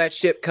 I saw that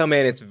ship come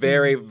in. It's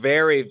very,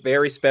 very,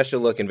 very special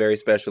looking, very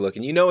special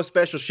looking. You know a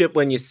special ship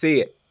when you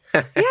see it.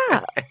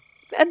 Yeah.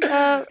 And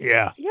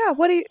Yeah. yeah,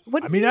 what I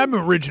mean, I'm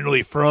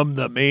originally from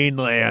the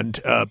mainland,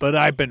 but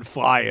I've been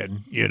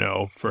flying,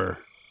 for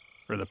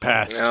the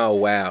past. Oh,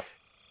 wow.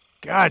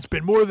 God, it's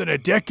been more than a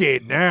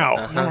decade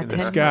now in the 10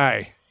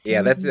 sky.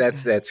 Yeah,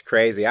 that's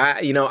crazy.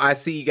 I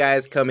see you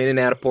guys come in and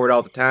out of port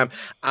all the time.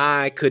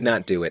 I could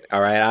not do it. All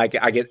right,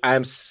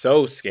 I'm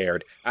so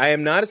scared. I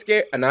am not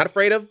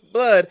afraid of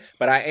blood,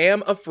 but I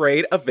am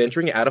afraid of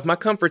venturing out of my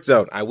comfort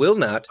zone. I will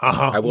not.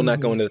 I will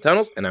not go into the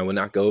tunnels, and I will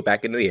not go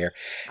back into the air.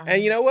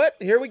 And you know what?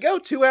 Here we go.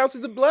 2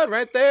 ounces of blood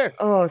right there.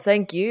 Oh,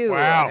 thank you.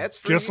 Wow, that's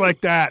for just you.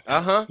 like that.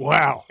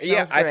 Wow.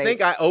 Yeah, Smells great. I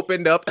think I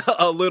opened up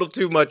a little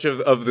too much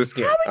of the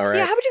skin. All right.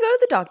 Yeah, how about you go to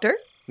the doctor?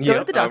 Go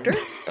to the doctor.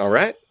 All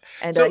right.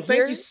 And, so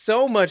thank you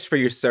so much for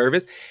your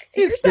service.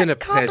 It's been a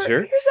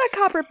pleasure. Here's that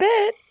copper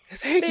bit.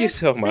 Thank you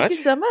so much. Thank you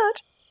so much.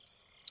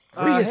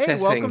 Hey,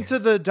 Reassessing. welcome to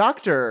the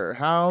doctor.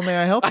 How may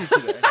I help you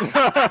today?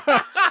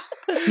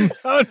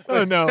 Oh,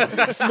 no.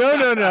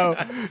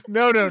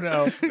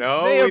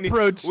 No, They we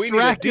approached need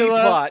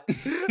Dracula. a deep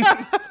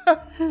plot.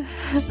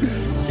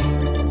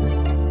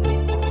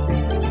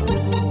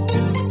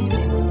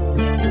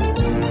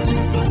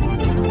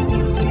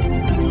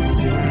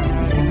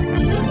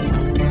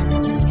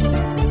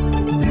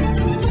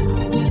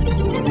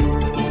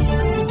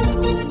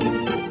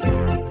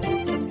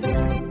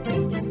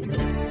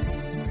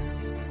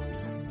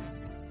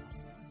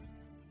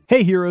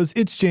 Hey heroes,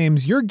 it's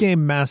James, your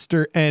game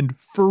master, and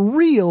for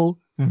real,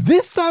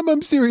 this time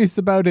I'm serious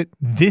about it.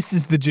 This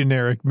is the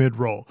generic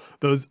mid-roll.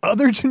 Those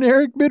other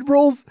generic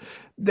mid-rolls,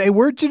 they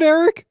weren't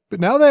generic,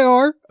 but now they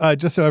are.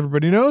 Just so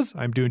everybody knows,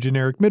 I'm doing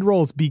generic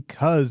mid-rolls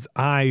because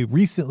I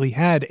recently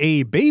had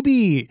a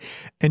baby,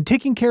 and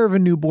taking care of a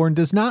newborn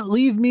does not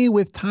leave me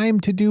with time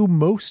to do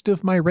most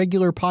of my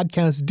regular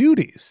podcast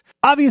duties.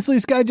 Obviously,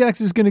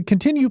 Skyjax is going to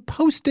continue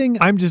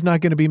posting. I'm just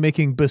not going to be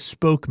making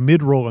bespoke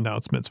mid-roll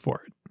announcements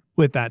for it.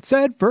 With that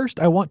said,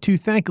 first, I want to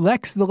thank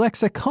Lex, the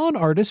Lexicon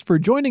artist, for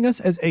joining us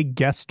as a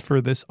guest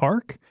for this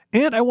arc.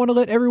 And I want to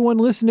let everyone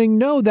listening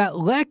know that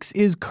Lex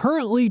is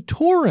currently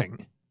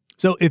touring.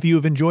 So if you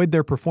have enjoyed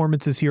their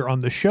performances here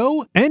on the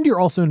show, and you're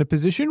also in a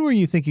position where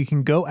you think you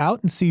can go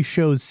out and see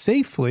shows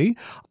safely,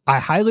 I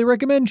highly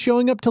recommend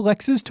showing up to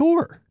Lex's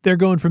tour. They're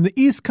going from the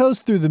East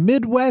Coast through the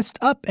Midwest,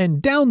 up and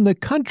down the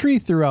country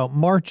throughout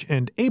March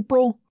and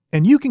April.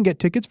 And you can get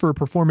tickets for a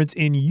performance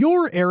in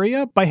your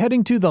area by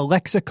heading to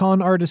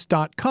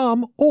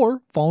thelexiconartist.com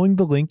or following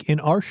the link in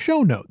our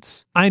show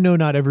notes. I know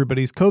not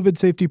everybody's COVID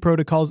safety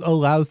protocols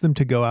allows them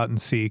to go out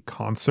and see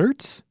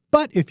concerts,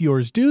 but if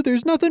yours do,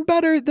 there's nothing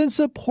better than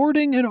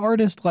supporting an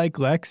artist like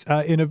Lex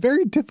in a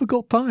very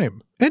difficult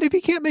time. And if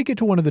you can't make it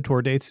to one of the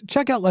tour dates,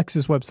 check out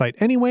Lex's website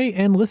anyway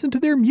and listen to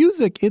their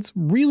music. It's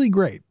really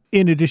great.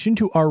 In addition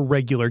to our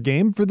regular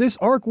game, for this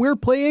arc, we're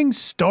playing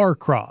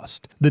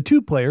Starcrossed, the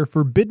 2-player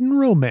Forbidden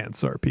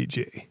Romance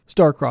RPG.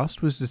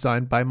 Starcrossed was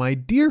designed by my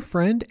dear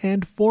friend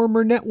and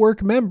former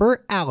network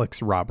member,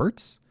 Alex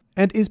Roberts,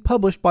 and is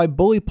published by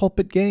Bully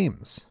Pulpit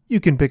Games.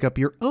 You can pick up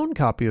your own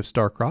copy of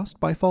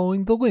Starcrossed by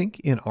following the link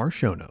in our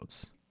show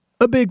notes.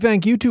 A big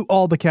thank you to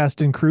all the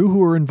cast and crew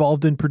who are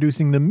involved in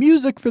producing the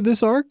music for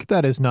this arc.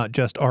 That is not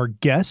just our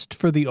guest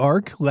for the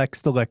arc,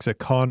 Lex the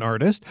Lexicon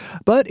artist,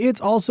 but it's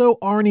also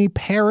Arnie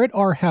Parrott,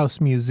 our house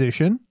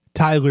musician,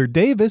 Tyler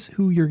Davis,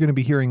 who you're going to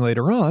be hearing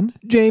later on,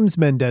 James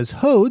Mendez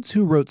Hodes,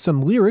 who wrote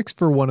some lyrics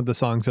for one of the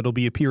songs that'll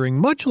be appearing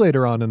much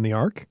later on in the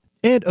arc,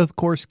 and of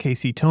course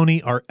Casey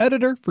Toney, our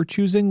editor, for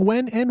choosing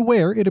when and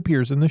where it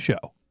appears in the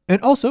show. And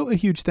also a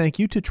huge thank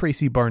you to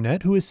Tracy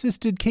Barnett, who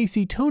assisted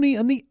Casey Toney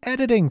on the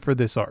editing for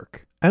this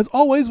arc. As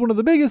always, one of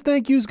the biggest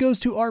thank yous goes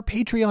to our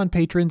Patreon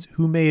patrons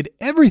who made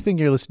everything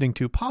you're listening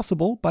to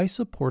possible by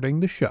supporting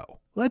the show.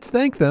 Let's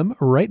thank them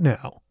right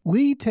now.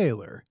 Lee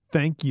Taylor,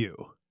 thank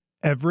you.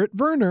 Everett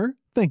Werner,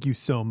 thank you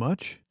so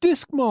much.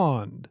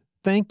 Discmond,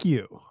 thank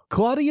you.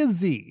 Claudia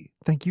Z,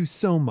 thank you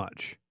so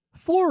much.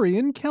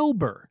 Florian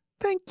Kelber,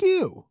 thank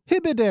you.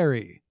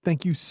 Hibidary,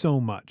 thank you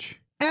so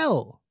much.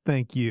 L,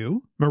 thank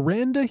you.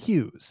 Miranda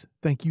Hughes,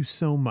 thank you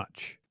so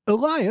much.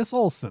 Elias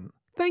Olson,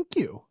 thank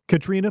you.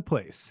 Katrina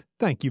Place,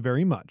 thank you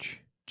very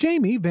much.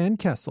 Jamie Van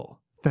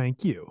Kessel,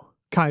 thank you.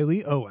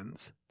 Kylie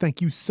Owens,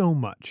 thank you so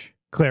much.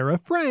 Clara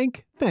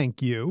Frank,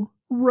 thank you.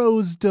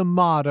 Rose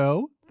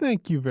D'Amato,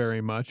 thank you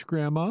very much,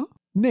 Grandma.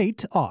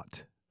 Nate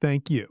Ott,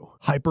 thank you.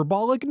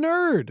 Hyperbolic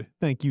Nerd,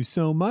 thank you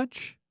so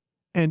much.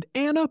 And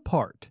Anna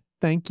Part,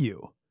 thank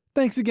you.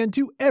 Thanks again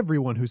to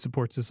everyone who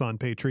supports us on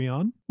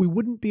Patreon. We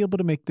wouldn't be able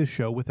to make this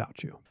show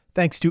without you.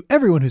 Thanks to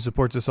everyone who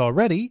supports us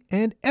already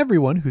and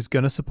everyone who's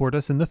going to support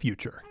us in the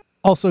future.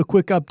 Also,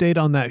 quick update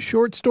on that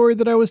short story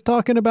that I was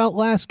talking about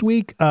last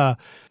week.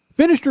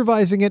 Finished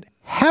revising it,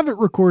 haven't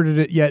recorded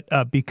it yet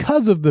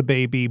because of the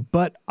baby,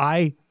 but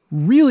I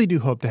really do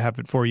hope to have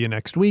it for you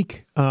next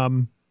week.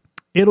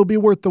 It'll be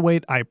worth the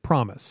wait, I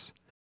promise.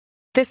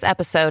 This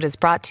episode is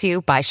brought to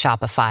you by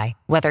Shopify.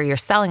 Whether you're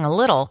selling a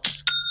little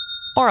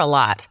or a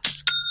lot,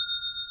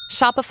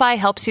 Shopify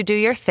helps you do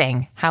your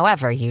thing,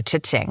 however you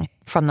cha-ching.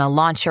 From the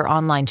launch your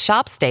online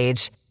shop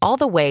stage, all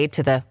the way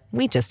to the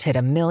we just hit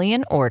 1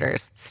 million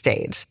orders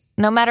stage.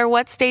 No matter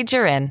what stage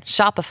you're in,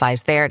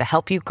 Shopify's there to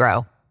help you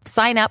grow.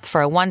 Sign up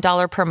for a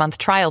 $1 per month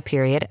trial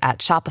period at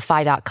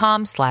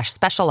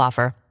shopify.com/special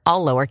offer,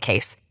 all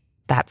lowercase.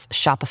 That's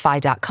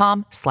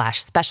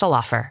shopify.com/special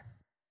offer.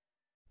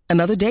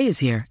 Another day is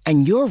here,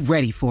 and you're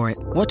ready for it.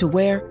 What to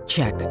wear?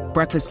 Check.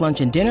 Breakfast, lunch,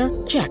 and dinner?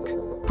 Check.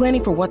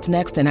 Planning for what's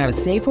next and how to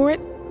save for it?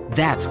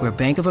 That's where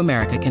Bank of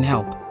America can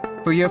help.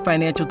 For your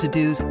financial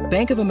to-dos,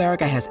 Bank of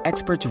America has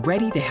experts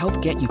ready to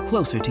help get you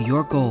closer to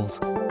your goals.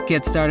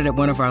 Get started at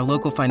one of our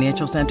local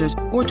financial centers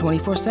or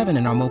 24/7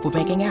 in our mobile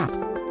banking app.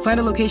 Find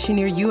a location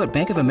near you at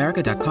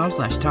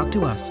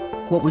bankofamerica.com/talktous.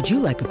 What would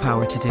you like the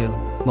power to do?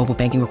 Mobile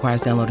banking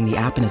requires downloading the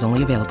app and is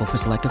only available for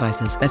select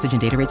devices. Message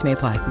and data rates may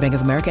apply. Bank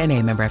of America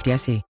N.A., member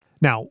FDIC.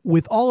 Now,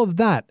 with all of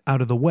that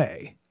out of the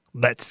way,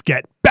 Let's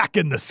get back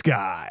in the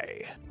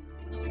sky.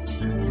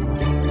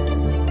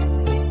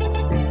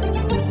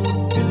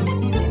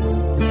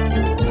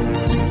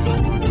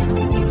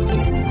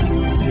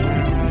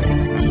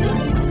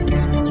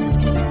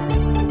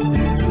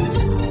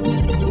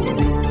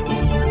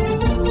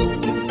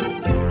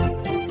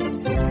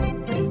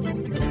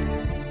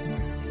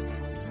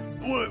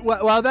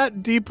 while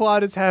that D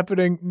plot is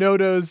happening,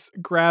 Nodos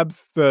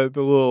grabs the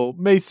little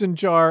mason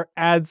jar,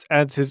 adds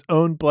his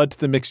own blood to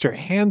the mixture,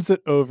 hands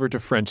it over to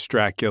French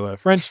Dracula.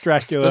 French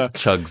Dracula just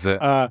chugs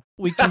it.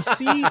 We can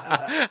see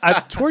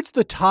towards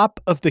the top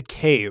of the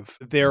cave,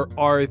 there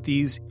are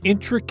these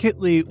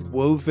intricately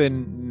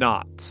woven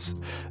knots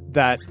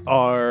that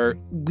are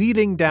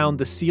leading down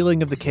the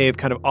ceiling of the cave,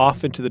 kind of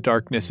off into the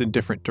darkness in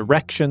different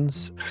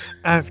directions.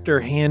 After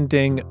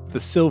handing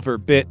the silver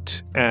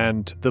bit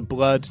and the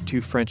blood to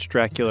French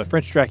Dracula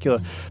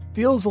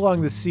feels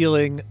along the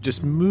ceiling,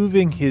 just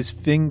moving his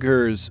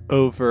fingers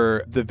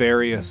over the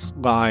various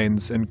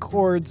lines and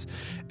cords,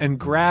 and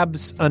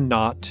grabs a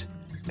knot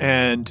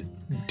and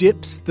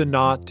dips the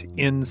knot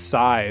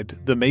inside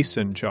the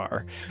mason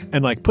jar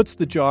and puts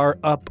the jar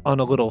up on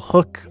a little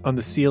hook on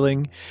the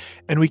ceiling,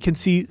 and we can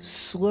see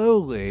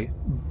slowly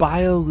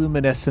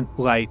bioluminescent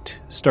light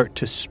start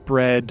to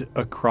spread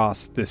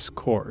across this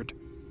cord.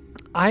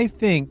 I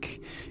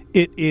think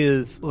it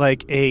is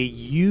like a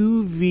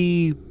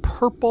UV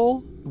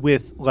purple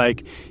with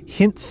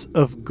hints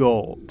of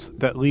gold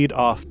that lead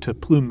off to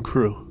Plume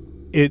Crew.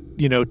 It,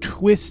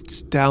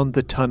 twists down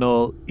the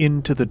tunnel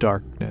into the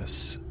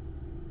darkness.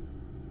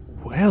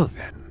 Well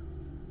then,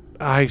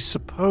 I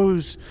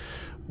suppose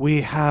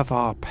we have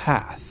our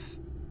path.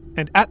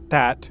 And at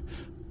that,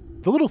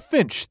 the little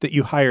finch that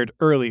you hired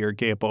earlier,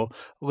 Gable,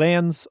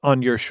 lands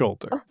on your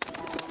shoulder.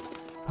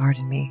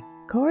 Pardon me.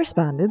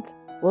 Correspondence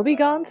will be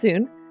gone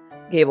soon.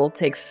 Gable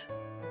takes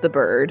the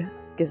bird,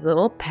 gives a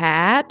little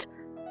pat,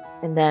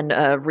 and then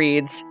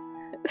reads,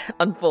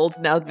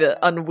 unfolds now the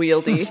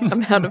unwieldy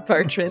amount of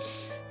parchment.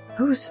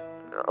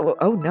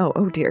 Oh no,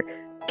 oh dear.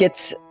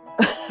 Gets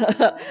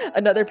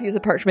another piece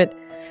of parchment.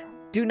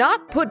 Do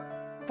not put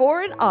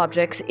foreign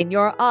objects in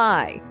your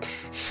eye.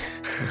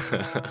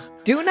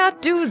 Do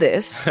not do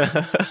this.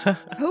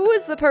 Who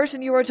is the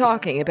person you are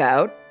talking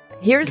about?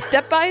 Here's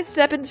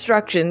step-by-step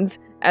instructions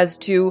as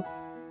to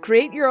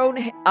create your own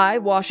eye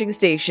washing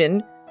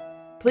station.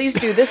 Please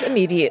do this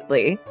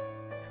immediately.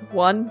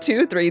 1,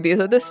 2, 3,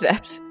 these are the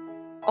steps.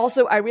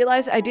 Also, I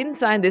realized I didn't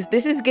sign this.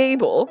 This is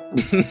Gable.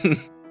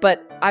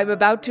 But I'm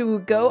about to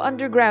go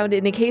underground,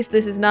 and in case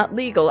this is not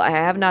legal, I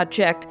have not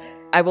checked.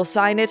 I will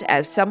sign it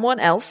as someone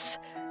else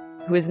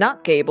who is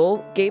not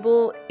Gable.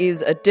 Gable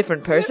is a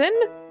different person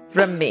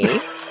from me.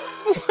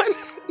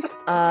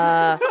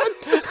 What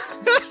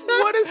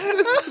is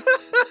this?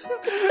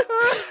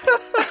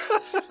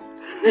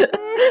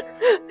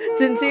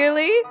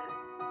 Sincerely,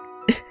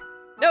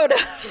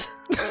 Nodos.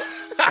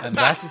 And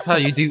that is how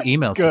you do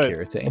email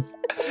security.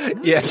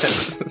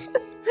 Yes.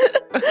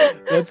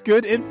 That's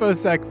good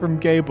infosec from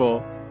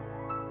Gable.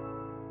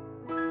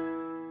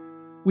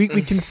 We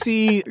can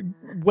see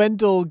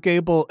Wendell,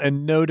 Gable,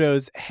 and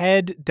Nodos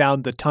head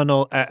down the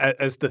tunnel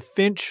as the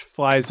finch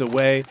flies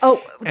away.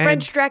 Oh,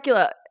 French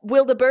Dracula,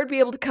 will the bird be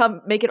able to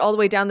come make it all the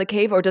way down the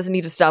cave, or does it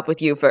need to stop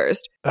with you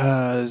first?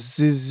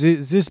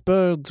 This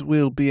bird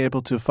will be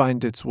able to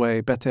find its way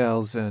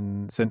better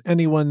than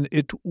anyone.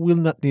 It will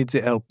not need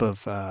the help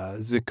of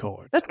the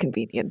cord. That's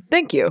convenient.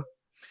 Thank you.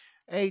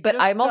 Hey, but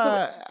just, I'm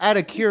also out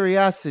of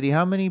curiosity,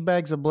 how many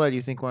bags of blood do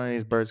you think one of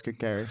these birds could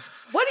carry?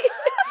 What do you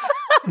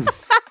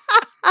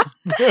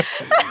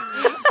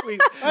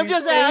I'm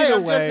just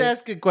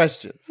asking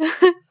questions.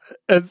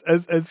 As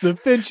the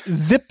finch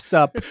zips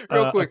up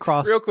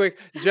across. Real quick,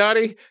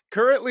 Johnny,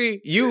 currently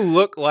you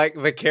look like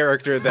the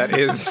character that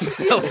is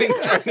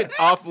trying to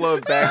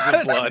offload bags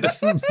of blood.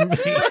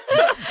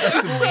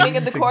 Waiting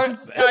in the corner.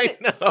 I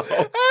know.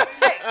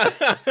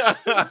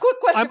 Quick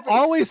question. I'm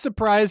always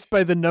surprised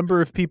by the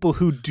number of people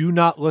who do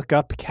not look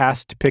up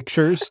cast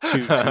pictures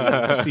to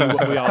see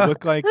what we all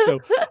look like. So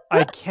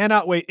I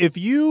cannot wait. If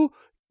you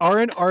are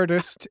an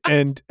artist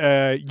and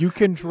you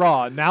can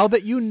draw, now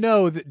that you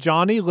know that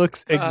Johnny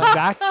looks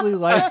exactly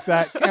like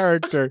that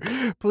character,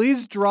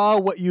 please draw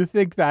what you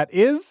think that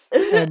is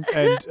and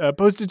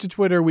post it to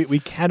Twitter. We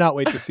cannot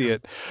wait to see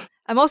it.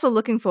 I'm also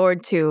looking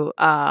forward to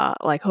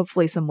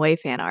hopefully some Way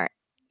fan art.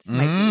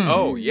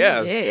 Oh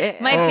yes,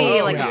 might be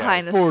a pie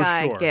in the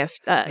sky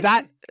gift.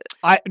 That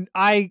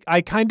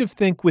I kind of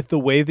think with the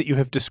way that you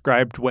have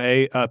described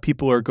Way,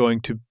 people are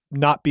going to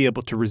not be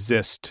able to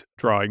resist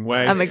drawing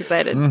away. I'm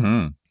excited.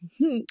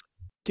 Mm-hmm.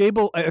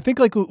 Gable, I think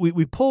like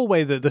we pull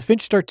away, the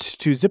Finch starts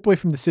to zip away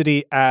from the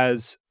city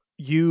as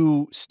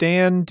you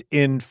stand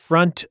in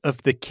front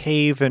of the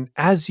cave. And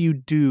as you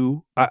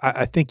do,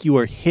 I think you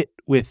are hit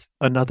with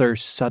another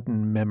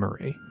sudden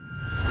memory.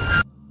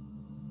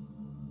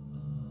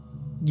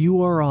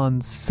 You are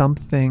on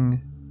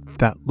something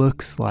that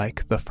looks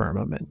like the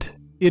firmament.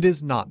 It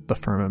is not the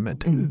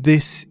firmament.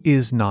 This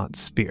is not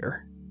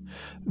Sphere.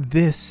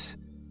 This,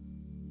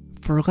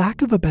 for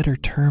lack of a better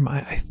term,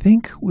 I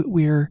think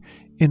we're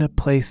in a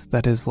place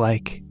that is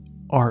like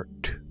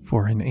art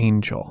for an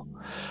angel.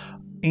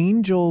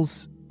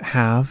 Angels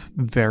have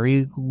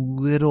very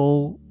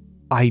little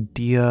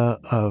idea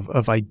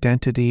of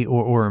identity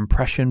or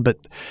impression,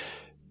 but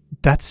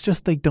that's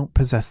just they don't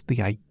possess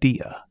the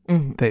idea.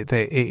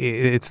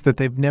 It's that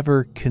they've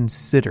never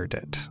considered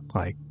it.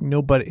 Like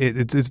nobody,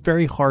 it's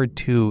very hard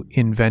to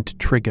invent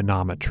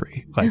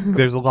trigonometry. Like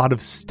there's a lot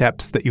of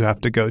steps that you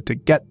have to go to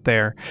get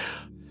there.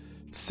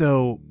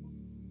 So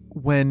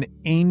when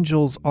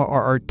angels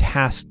are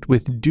tasked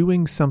with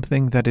doing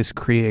something that is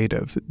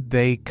creative,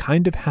 they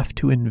kind of have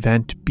to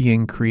invent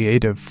being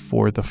creative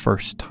for the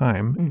first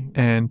time.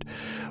 And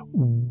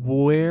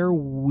where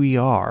we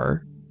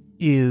are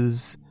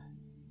is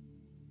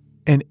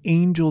an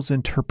angel's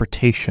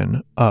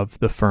interpretation of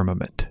the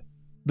firmament.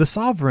 The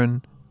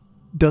sovereign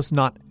does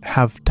not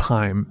have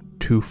time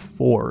to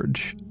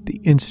forge the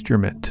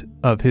instrument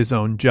of his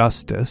own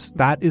justice.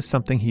 That is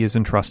something he is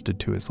entrusted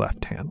to his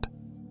left hand.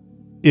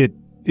 It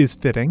is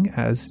fitting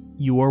as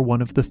you are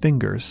one of the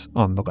fingers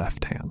on the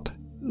left hand.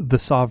 The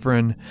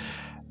sovereign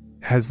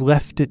has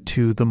left it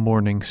to the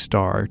morning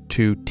star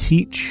to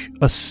teach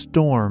a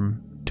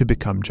storm to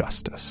become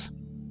justice.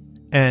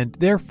 And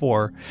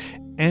therefore,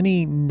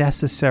 any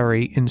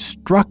necessary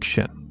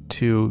instruction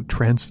to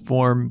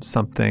transform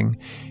something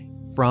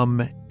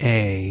from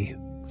a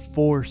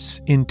force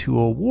into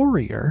a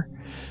warrior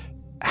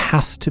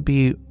has to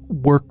be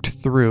worked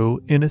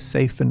through in a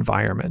safe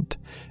environment.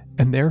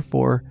 And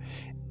therefore,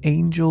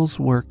 angels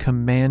were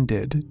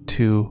commanded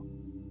to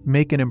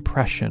make an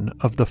impression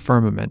of the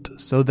firmament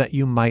so that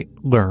you might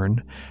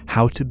learn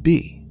how to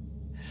be.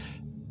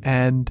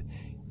 And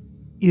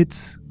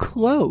it's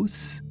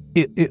close.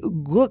 It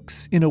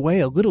looks in a way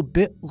a little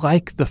bit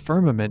like the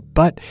firmament,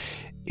 but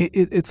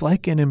it's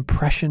like an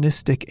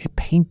impressionistic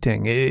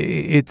painting.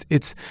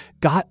 It's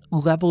got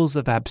levels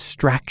of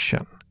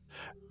abstraction.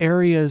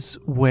 Areas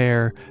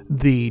where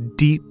the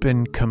deep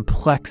and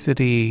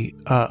complexity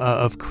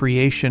of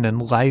creation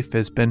and life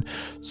has been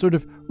sort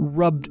of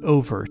rubbed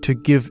over to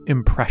give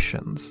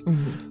impressions.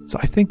 So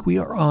I think we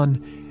are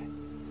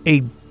on a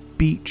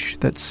beach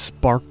that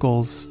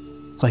sparkles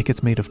like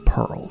it's made of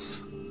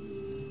pearls.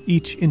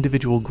 Each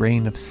individual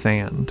grain of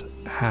sand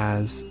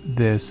has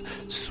this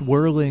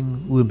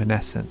swirling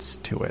luminescence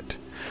to it.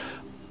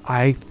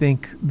 I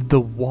think the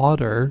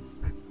water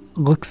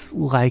looks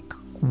like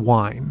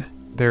wine.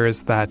 There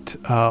is that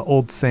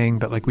old saying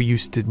that like we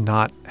used to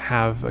not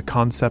have a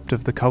concept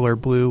of the color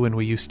blue, and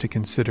we used to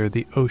consider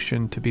the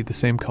ocean to be the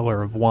same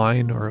color of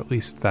wine, or at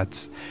least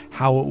that's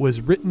how it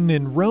was written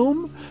in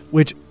Rome,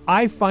 which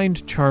I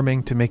find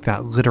charming to make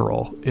that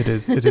literal. It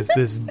is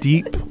this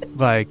deep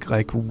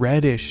like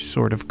reddish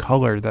sort of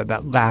color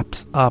that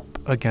laps up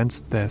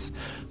against this.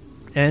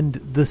 And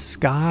the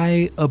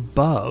sky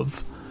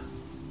above,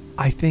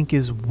 I think,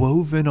 is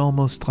woven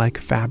almost like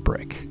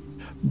fabric.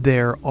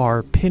 There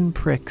are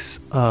pinpricks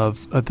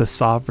of the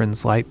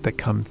sovereign's light that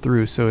come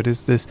through. So it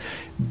is this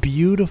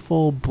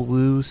beautiful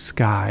blue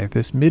sky,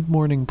 this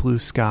mid-morning blue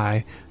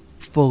sky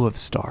full of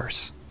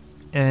stars.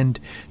 And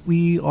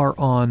we are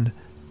on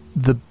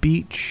the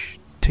beach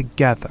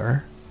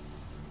together,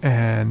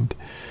 and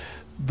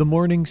the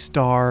morning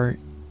star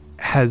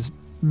has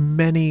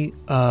many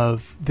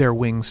of their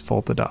wings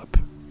folded up.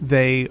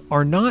 They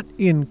are not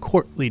in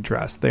courtly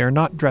dress. They are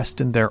not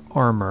dressed in their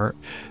armor.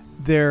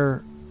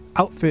 Their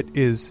outfit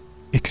is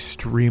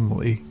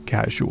extremely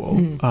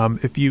casual.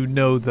 If you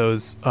know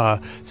those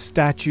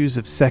statues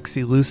of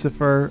sexy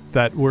Lucifer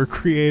that were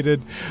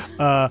created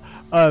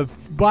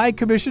by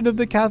commission of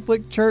the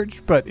Catholic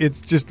Church, but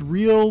it's just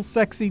real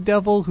sexy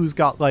devil who's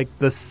got like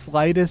the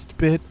slightest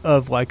bit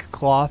of like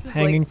cloth just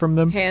hanging from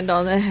them. Hand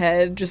on the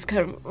head, just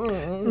kind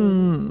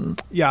of.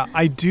 Yeah,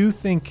 I do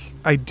think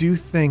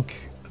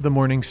the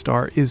morning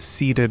star is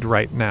seated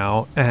right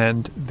now,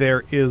 and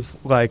there is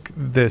like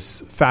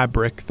this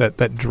fabric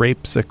that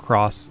drapes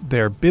across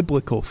their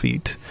biblical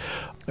feet,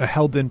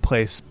 held in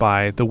place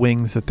by the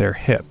wings at their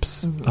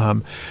hips.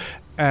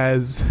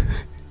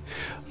 As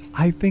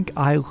I think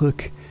I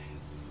look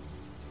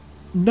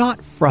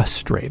not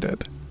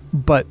frustrated,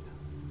 but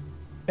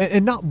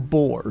and not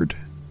bored,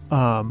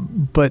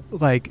 but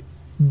like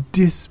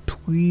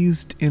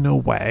displeased in a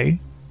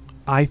way.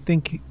 I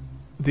think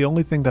the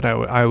only thing that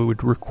I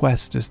would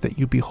request is that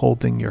you be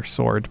holding your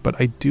sword, but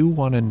I do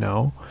want to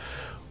know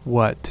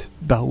what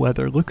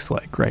Bellwether looks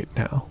like right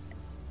now.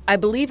 I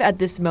believe at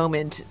this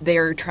moment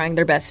they're trying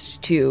their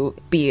best to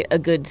be a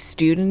good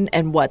student,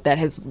 and what that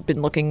has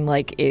been looking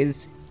like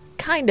is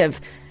kind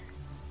of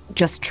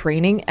just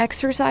training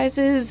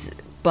exercises,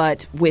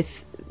 but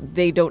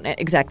they don't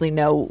exactly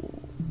know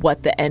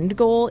what the end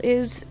goal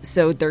is,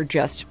 so they're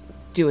just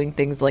doing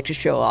things like to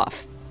show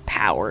off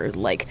power,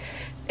 like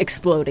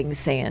exploding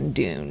sand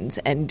dunes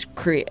and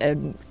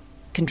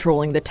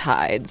controlling the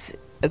tides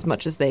as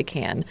much as they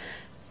can.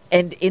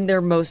 And in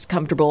their most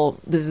comfortable,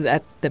 this is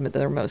at them at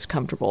their most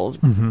comfortable,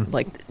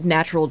 like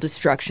natural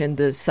destruction,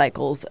 the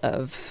cycles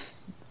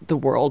of the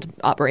world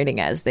operating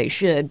as they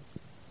should,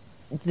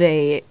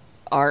 they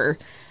are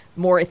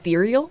more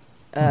ethereal,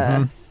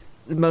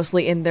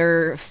 mostly in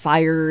their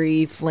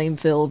fiery,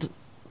 flame-filled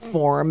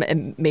form,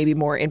 and maybe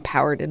more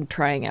empowered in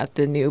trying out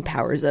the new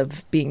powers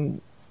of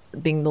being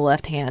the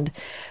left hand.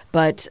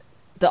 But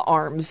the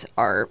arms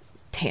are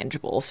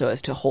tangible so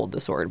as to hold the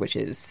sword, which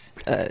is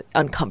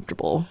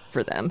uncomfortable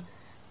for them.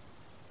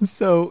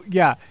 So,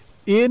 yeah,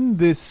 in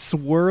this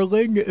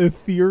swirling,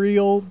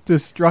 ethereal,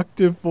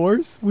 destructive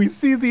force, we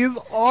see these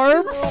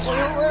arms.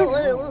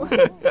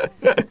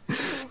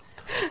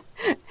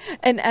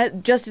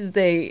 And just as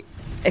they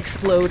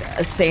explode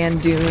a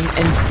sand dune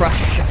and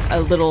crush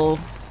a little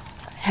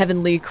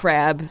heavenly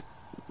crab,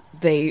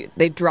 they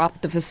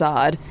drop the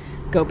facade,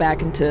 go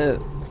back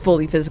into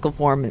fully physical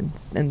form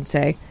and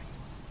say,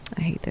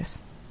 I hate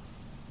this.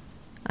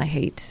 I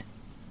hate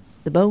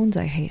the bones.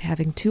 I hate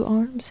having 2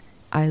 arms.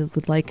 I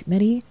would like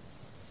many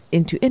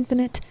into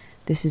infinite.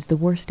 This is the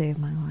worst day of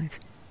my life.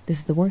 This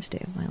is the worst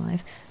day of my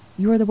life.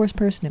 You are the worst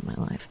person in my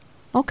life.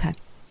 Okay.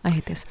 I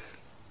hate this.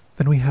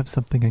 Then we have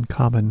something in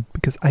common,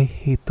 because I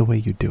hate the way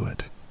you do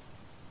it.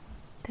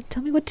 Then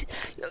tell me what to...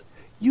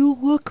 You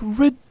look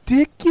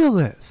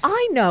ridiculous.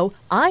 I know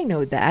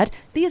that.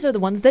 These are the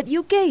ones that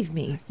you gave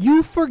me.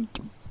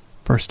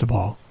 First of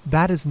all,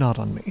 that is not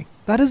on me.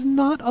 That is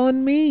not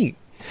on me.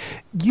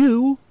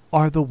 You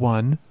are the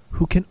one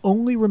who can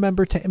only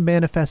remember to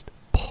manifest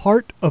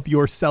part of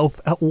yourself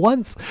at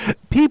once.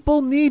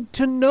 People need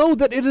to know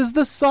that it is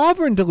the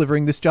sovereign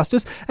delivering this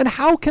justice, and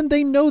how can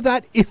they know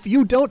that if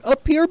you don't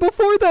appear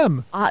before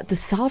them? The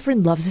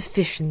sovereign loves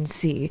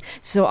efficiency,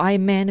 so I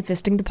am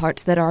manifesting the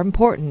parts that are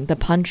important, the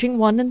punching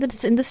one and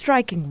the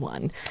striking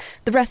one.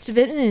 The rest of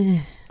it,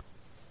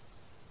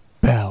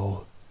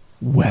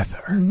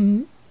 Bellwether.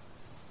 Mm-hmm.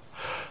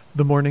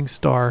 The Morning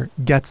Star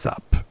gets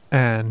up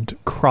and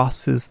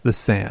crosses the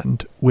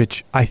sand,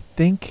 which I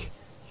think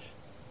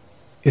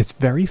is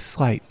very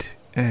slight,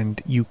 and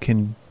you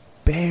can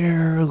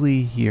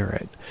barely hear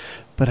it.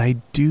 But I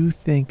do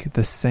think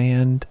the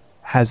sand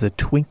has a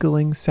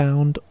twinkling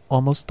sound,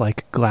 almost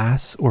like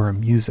glass or a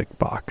music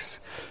box.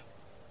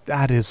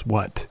 That is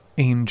what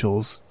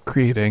angels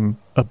creating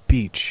a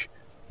beach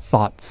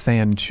thought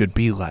sand should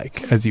be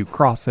like as you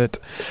cross it.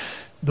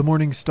 The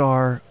Morning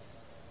Star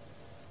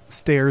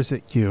stares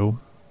at you,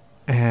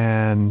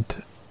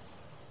 and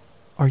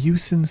are you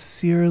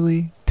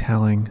sincerely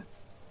telling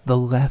the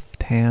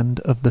left hand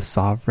of the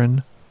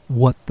sovereign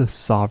what the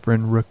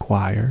sovereign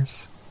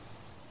requires?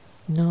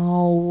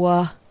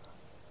 No.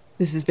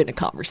 This has been a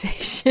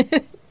conversation.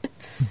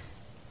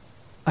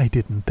 I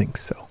didn't think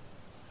so.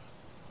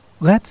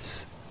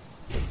 Let's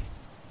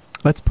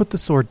put the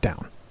sword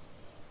down.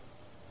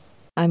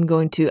 I'm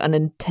going to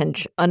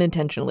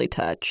unintentionally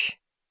touch.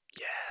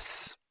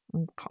 Yes.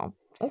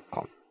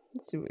 Okay.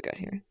 Let's see what we got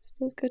here. This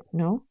feels good.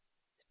 No,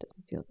 this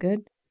doesn't feel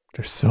good.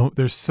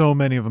 There's so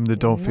many of them that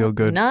don't feel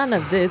good. None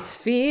of this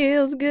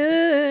feels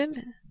good.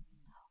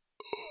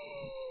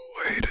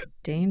 I hate it.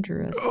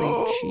 Dangerously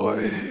cheesy.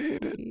 I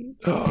hate it.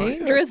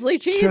 Dangerously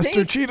cheesy.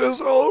 Chester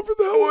Cheetahs all over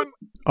that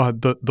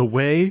one. The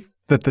way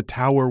that the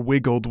tower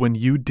wiggled when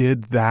you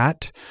did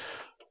that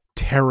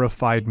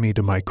terrified me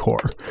to my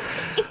core.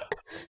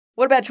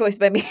 What about choice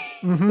by me?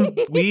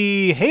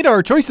 We hate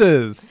our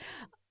choices.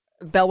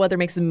 Bellwether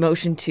makes a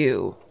motion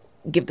to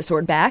give the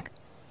sword back,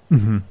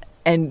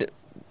 and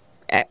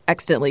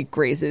accidentally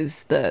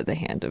grazes the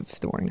hand of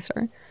the Morning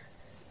Star.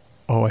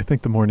 Oh, I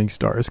think the Morning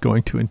Star is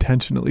going to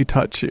intentionally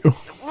touch you.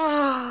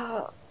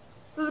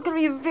 This is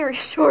going to be a very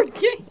short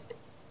game.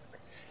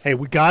 Hey,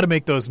 we got to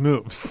make those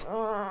moves.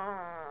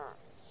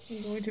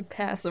 I'm going to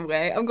pass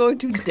away. I'm going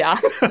to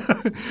die.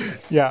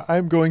 Yeah,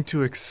 I'm going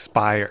to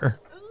expire.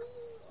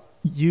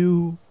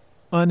 You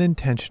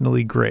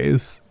unintentionally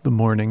graze the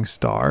Morning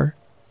Star,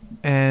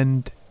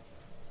 and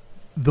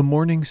the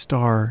Morning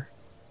Star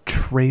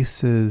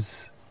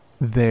traces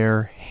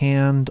their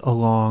hand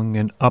along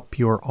and up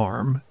your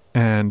arm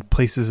and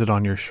places it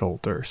on your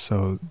shoulder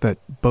so that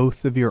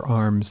both of your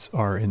arms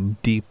are in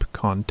deep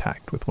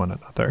contact with one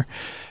another,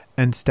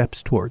 and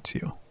steps towards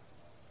you.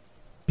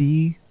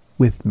 Be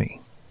with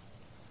me.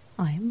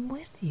 I am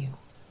with you.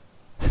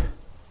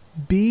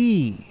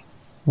 Be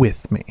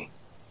with me.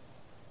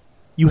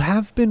 You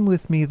have been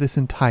with me this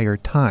entire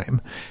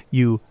time.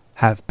 You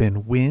have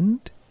been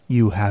wind.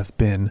 You have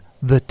been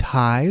the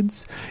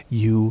tides.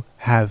 You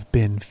have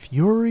been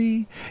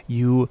fury.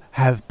 You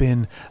have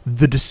been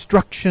the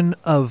destruction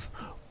of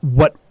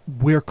what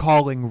we're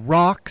calling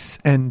rocks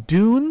and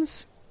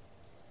dunes.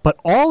 But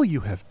all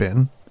you have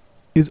been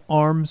is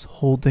arms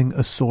holding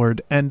a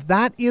sword, and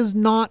that is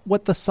not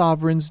what the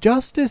sovereign's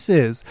justice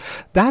is.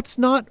 That's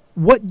not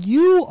what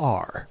you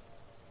are.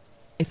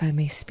 If I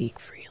may speak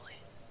freely.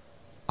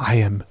 I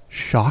am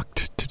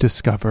shocked to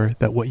discover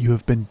that what you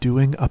have been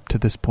doing up to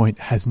this point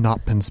has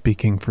not been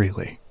speaking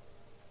freely.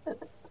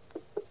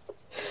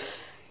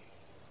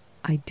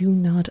 I do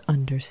not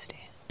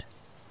understand.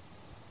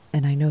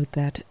 And I know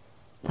that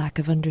lack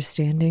of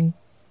understanding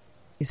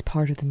is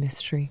part of the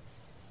mystery,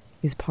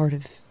 is part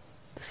of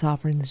the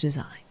sovereign's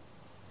design.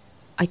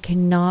 I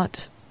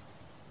cannot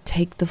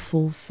take the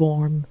full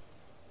form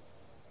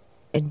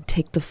and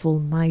take the full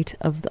might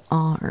of the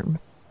arm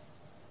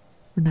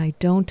when I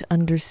don't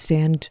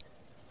understand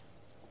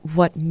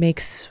what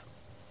makes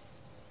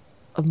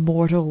a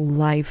mortal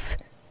life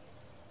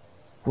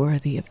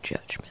worthy of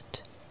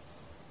judgment.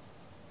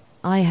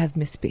 I have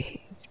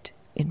misbehaved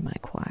in my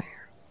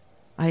choir.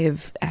 I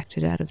have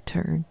acted out of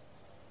turn.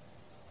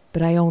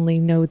 But I only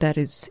know that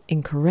is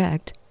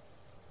incorrect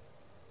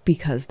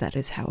because that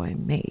is how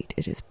I'm made.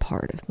 It is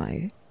part of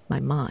my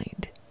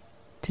mind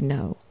to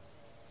know.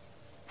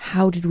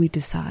 How did we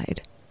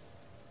decide?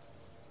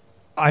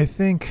 I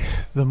think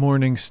the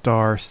Morning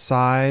Star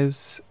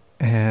sighs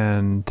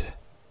and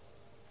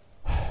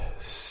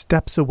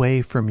steps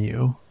away from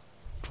you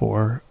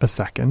for a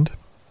second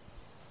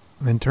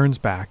and turns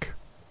back.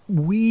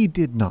 We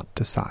did not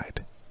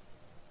decide.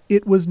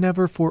 It was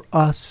never for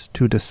us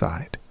to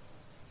decide.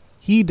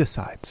 He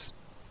decides.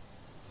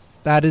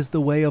 That is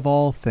the way of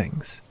all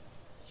things.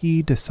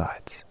 He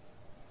decides.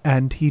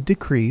 And he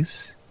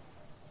decrees,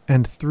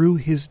 and through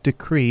his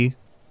decree,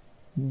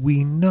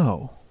 we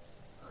know.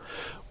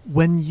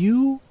 When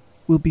you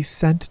will be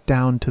sent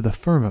down to the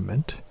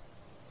firmament,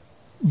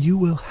 you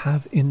will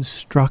have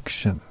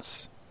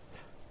instructions.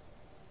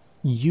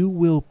 You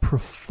will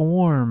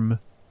perform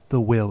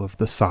the will of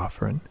the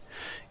sovereign.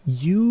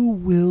 You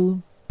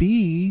will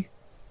be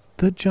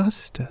the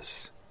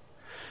justice.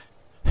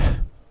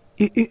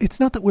 It's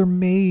not that we're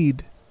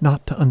made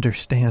not to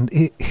understand.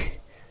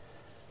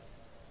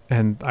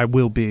 And I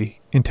will be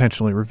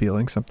intentionally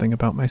revealing something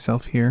about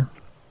myself here.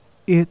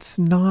 It's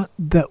not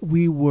that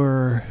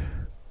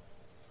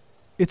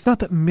It's not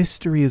that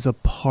mystery is a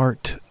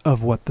part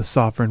of what the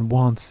sovereign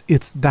wants.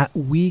 It's that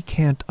we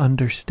can't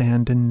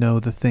understand and know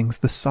the things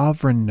the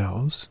sovereign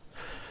knows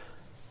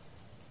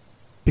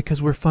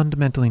because we're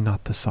fundamentally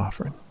not the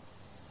sovereign.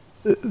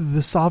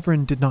 The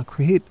sovereign did not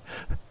create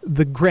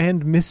the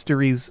grand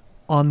mysteries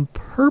on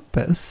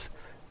purpose.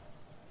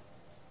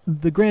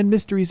 The grand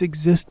mysteries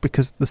exist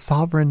because the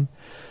sovereign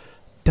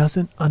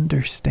doesn't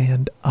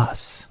understand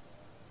us.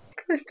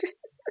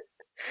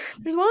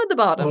 There's one at the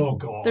bottom. Oh,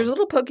 God. There's a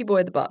little pokeboy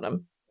at the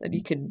bottom that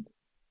you could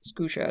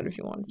scoosh out if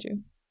you wanted to.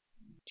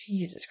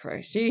 Jesus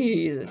Christ.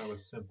 Jesus. That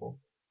was simple.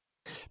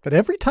 But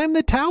every time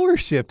the tower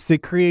shifts,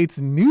 it creates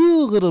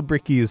new little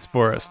brickies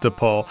for us to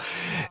pull.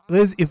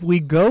 Liz, if we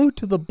go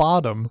to the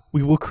bottom,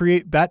 we will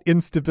create that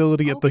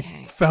instability at the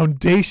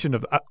foundation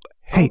of...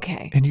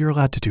 hey, and you're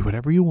allowed to do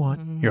whatever you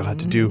want. You're allowed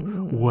to do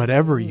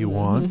whatever you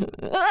want.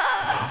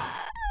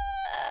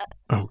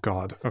 Oh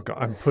God!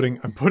 I'm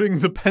putting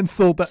the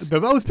pencil. I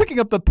was picking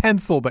up the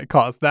pencil that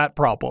caused that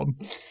problem.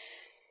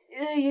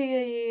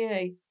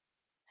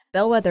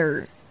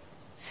 Bellwether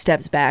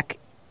steps back,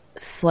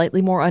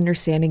 slightly more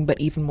understanding,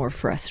 but even more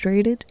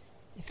frustrated.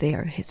 If they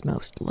are his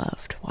most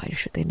loved, why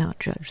should they not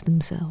judge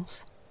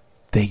themselves?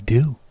 They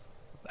do.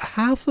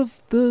 Half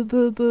of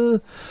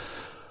the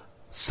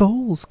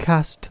souls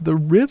cast to the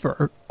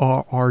river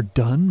are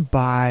done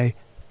by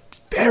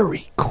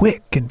very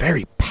quick and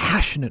very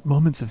passionate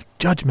moments of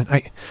judgment.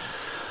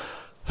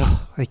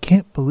 I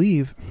can't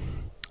believe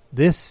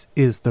this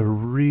is the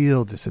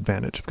real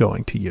disadvantage of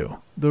going to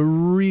you. The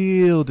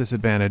real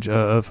disadvantage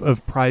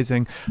of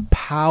prizing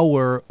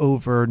power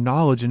over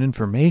knowledge and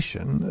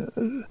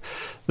information.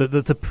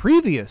 The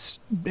previous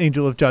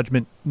Angel of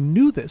Judgment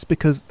knew this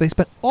because they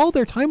spent all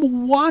their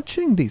time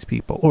watching these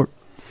people. Or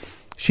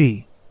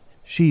she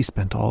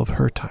spent all of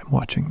her time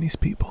watching these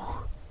people.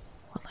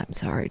 Well, I'm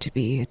sorry to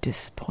be a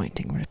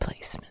disappointing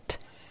replacement.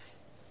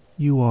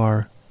 You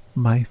are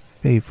my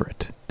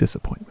favorite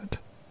disappointment.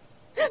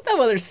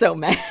 Bellwether's so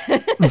mad.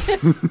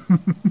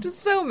 Just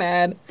so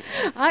mad.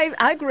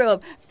 I grew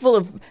up full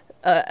of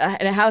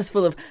in a house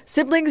full of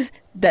siblings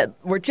that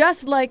were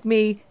just like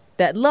me,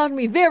 that loved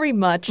me very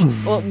much.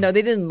 Well, no,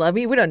 they didn't love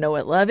me. We don't know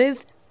what love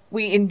is.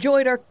 We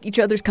enjoyed each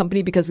other's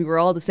company because we were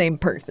all the same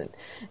person.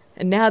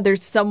 And now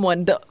there's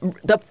someone,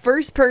 the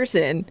first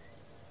person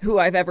who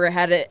I've ever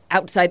had an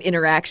outside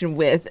interaction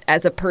with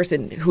as a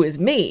person who is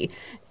me,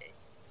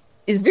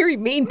 is very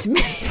mean to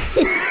me.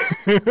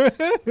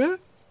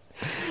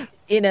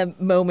 In a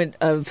moment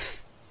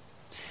of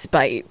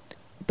spite,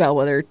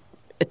 Bellwether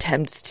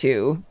attempts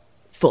to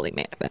fully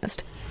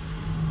manifest.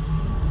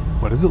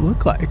 What does it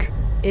look like?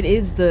 It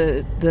is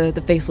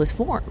the faceless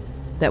form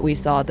that we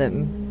saw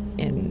them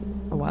in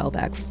a while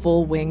back.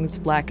 Full wings,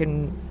 black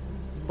and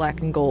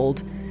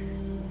gold,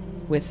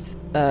 with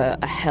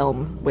a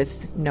helm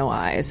with no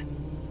eyes,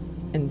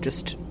 and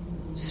just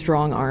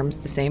strong arms,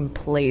 the same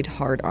plate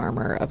hard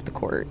armor of the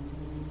court.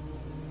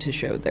 to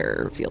show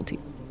their fealty.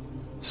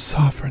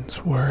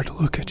 Sovereign's word,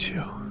 look at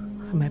you.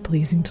 Am I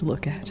pleasing to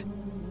look at?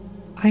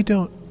 I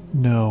don't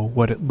know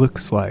what it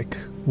looks like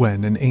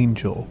when an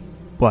angel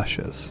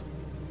blushes,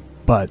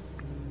 but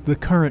the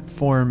current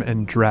form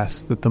and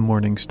dress that the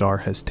Morning Star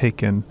has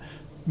taken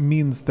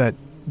means that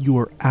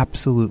you're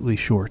absolutely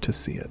sure to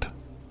see it.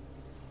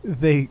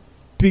 They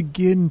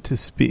begin to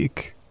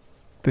speak.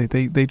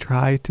 They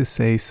try to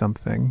say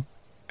something,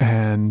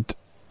 and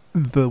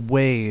the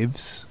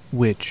waves,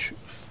 which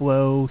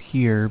flow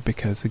here,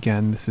 because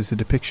again, this is a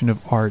depiction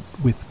of art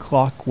with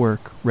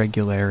clockwork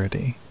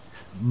regularity,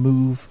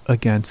 move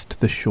against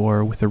the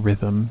shore with a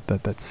rhythm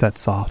that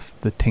sets off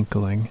the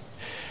tinkling.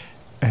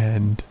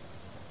 And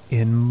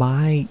in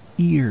my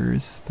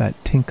ears,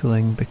 that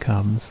tinkling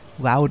becomes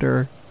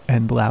louder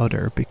and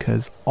louder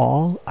because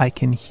all I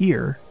can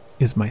hear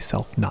is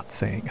myself not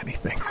saying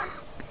anything.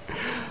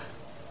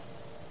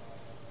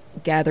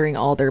 Gathering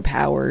all their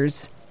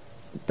powers,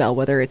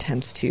 Bellwether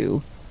attempts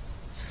to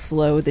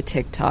slow the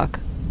tick-tock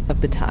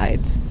of the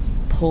tides,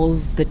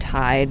 pulls the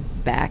tide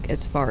back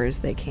as far as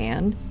they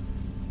can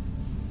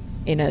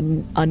in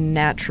an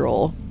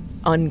unnatural,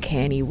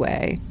 uncanny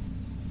way.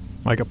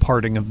 Like a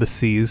parting of the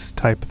seas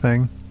type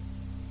thing.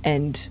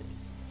 And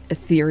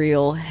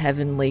ethereal,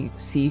 heavenly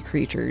sea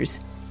creatures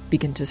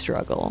begin to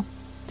struggle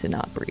to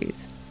not breathe.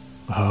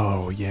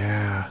 Oh,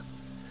 yeah.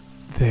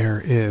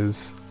 There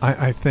is.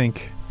 I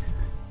think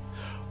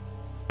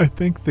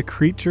the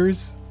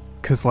creatures,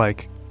 because,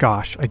 like,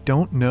 gosh, I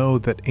don't know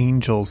that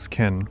angels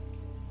can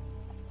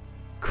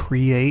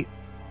create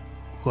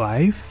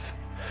life.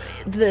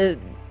 The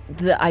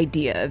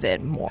idea of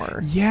it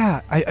more.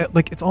 Yeah, I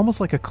like it's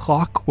almost like a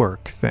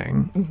clockwork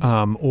thing,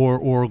 Mm-hmm.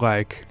 or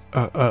like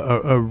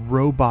a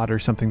robot or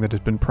something that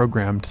has been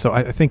programmed. So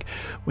I think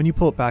when you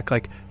pull it back,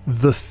 like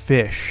the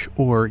fish,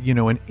 or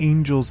an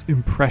angel's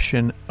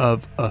impression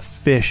of a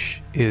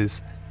fish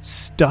is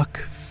stuck,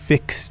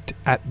 fixed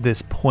at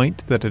this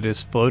point that it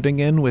is floating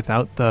in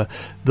without the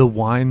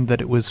wine that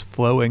it was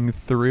flowing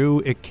through.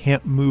 It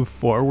can't move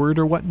forward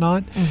or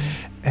whatnot.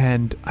 Mm-hmm.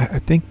 And I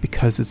think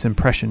because it's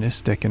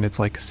impressionistic and it's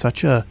like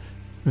such a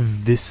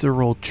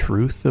visceral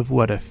truth of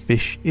what a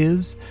fish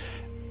is,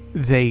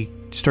 they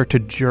start to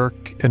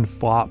jerk and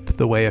flop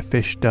the way a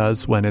fish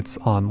does when it's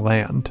on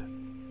land.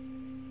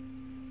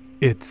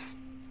 It's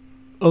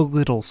a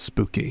little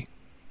spooky.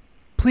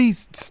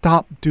 Please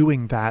stop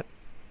doing that.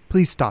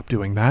 Please stop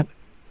doing that.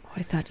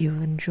 I thought you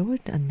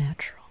enjoyed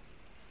unnatural.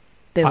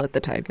 They let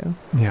the tide go.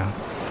 Yeah.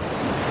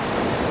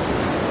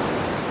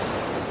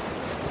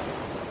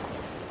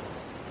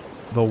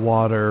 The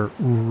water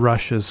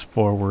rushes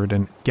forward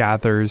and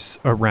gathers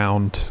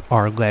around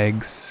our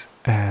legs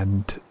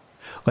and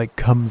like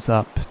comes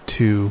up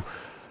to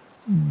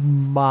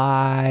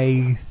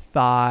my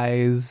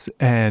thighs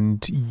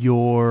and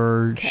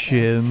your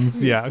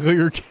shins. Yeah,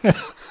 your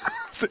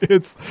calves.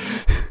 It's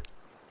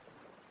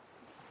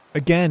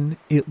again,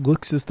 it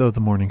looks as though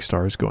the Morning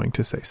Star is going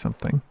to say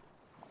something.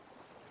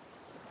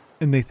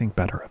 And they think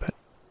better of it.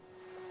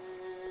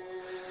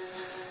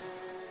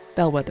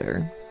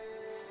 Bellwether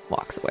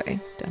walks away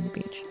down the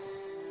beach.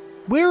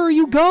 Where are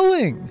you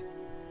going?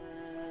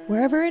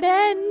 Wherever it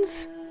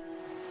ends.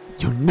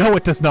 You know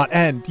it does not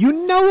end. You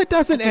know it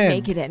doesn't end.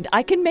 Make it end.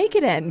 I can make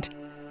it end.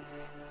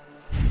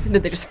 And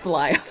then they just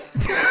fly off.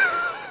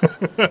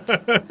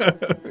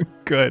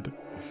 Good.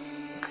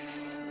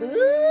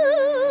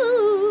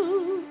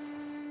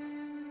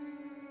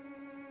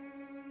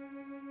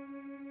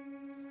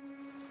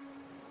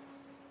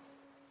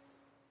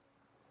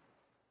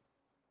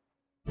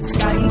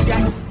 Scotty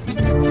Jackson.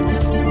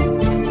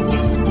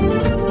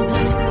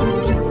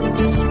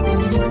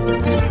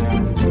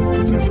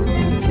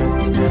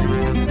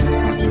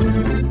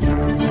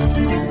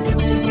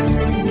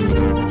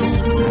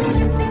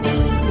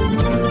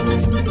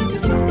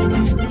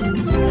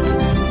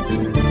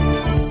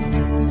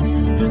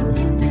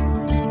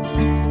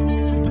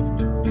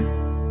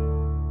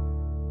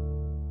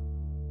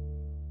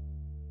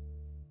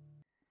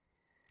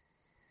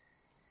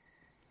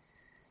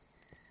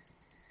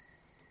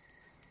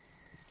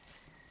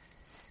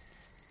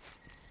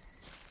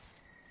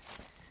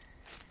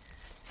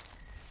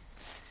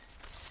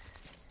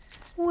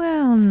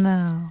 Well,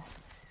 now,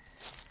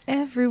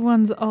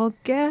 everyone's all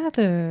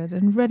gathered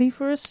and ready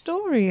for a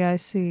story, I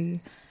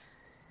see.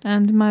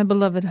 And my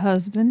beloved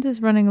husband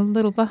is running a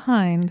little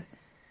behind.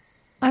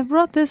 I've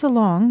brought this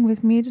along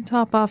with me to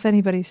top off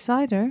anybody's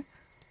cider.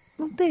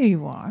 Well, there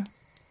you are.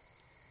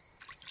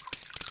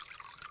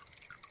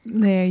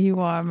 There you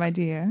are, my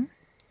dear.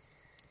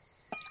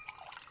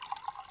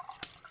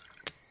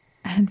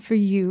 And for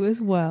you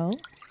as well.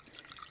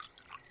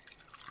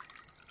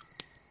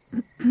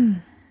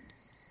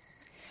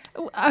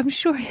 I'm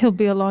sure he'll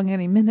be along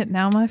any minute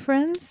now, my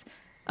friends.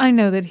 I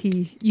know that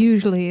he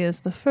usually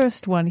is the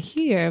first one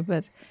here,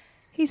 but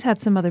he's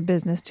had some other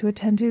business to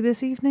attend to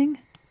this evening.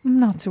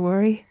 Not to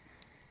worry.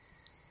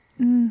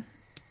 Now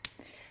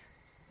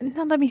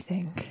let me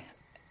think.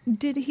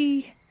 Did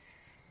he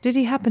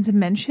happen to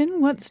mention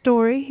what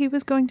story he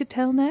was going to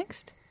tell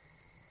next?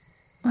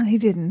 Well, he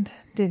didn't,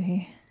 did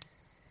he?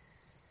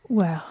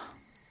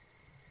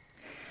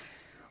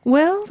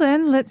 Well,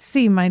 then, let's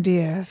see, my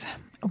dears.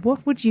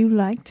 What would you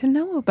like to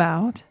know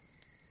about?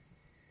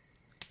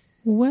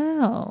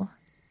 Well,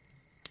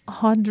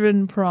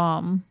 Audren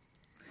Prom.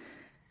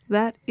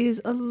 That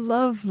is a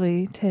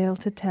lovely tale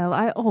to tell.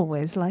 I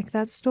always like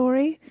that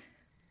story.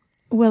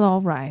 Well,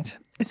 all right.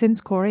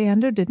 Since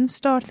Coriander didn't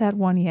start that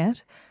one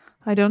yet,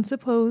 I don't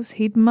suppose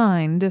he'd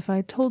mind if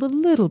I told a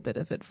little bit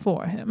of it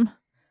for him.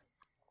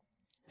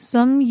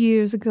 Some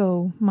years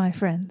ago, my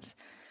friends,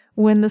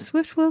 when the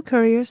Swiftwell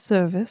Courier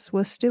Service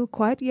was still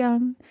quite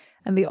young,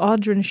 and the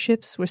Audren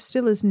ships were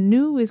still as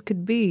new as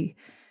could be,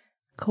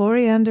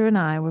 Coriander and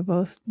I were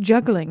both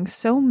juggling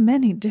so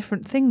many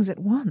different things at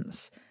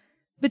once.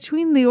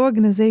 Between the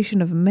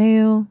organization of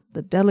mail,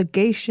 the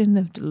delegation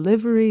of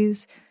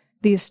deliveries,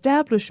 the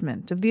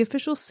establishment of the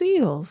official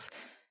seals,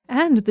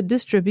 and the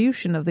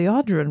distribution of the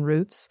Audren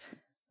routes,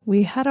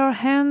 we had our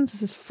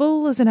hands as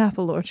full as an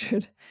apple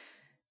orchard.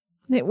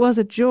 It was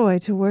a joy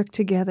to work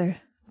together,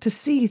 to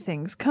see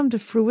things come to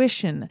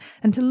fruition,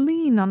 and to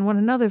lean on one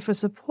another for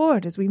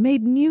support as we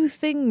made new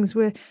things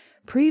where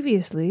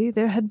previously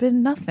there had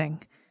been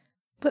nothing.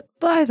 But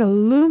by the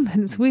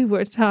lumens, we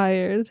were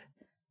tired.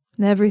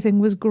 Everything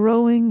was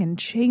growing and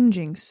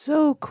changing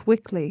so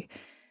quickly,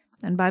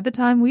 and by the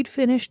time we'd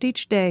finished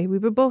each day, we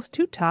were both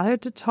too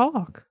tired to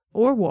talk,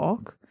 or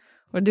walk,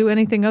 or do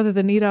anything other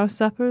than eat our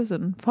suppers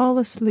and fall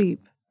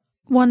asleep.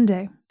 One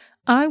day,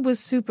 I was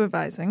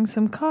supervising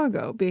some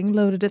cargo being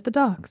loaded at the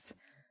docks.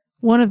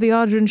 One of the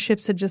Audren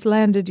ships had just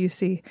landed, you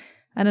see,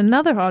 and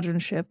another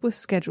Audren ship was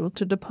scheduled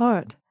to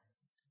depart.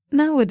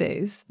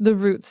 Nowadays, the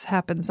routes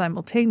happen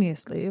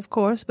simultaneously, of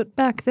course, but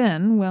back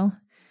then, well,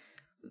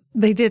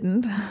 they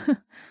didn't.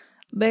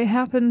 They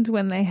happened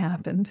when they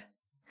happened.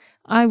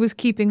 I was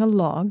keeping a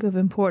log of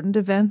important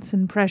events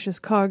and precious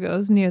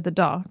cargoes near the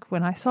dock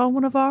when I saw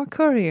one of our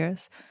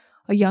couriers,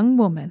 a young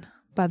woman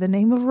by the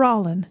name of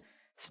Rollin,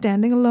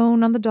 standing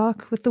alone on the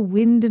dock with the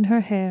wind in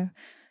her hair,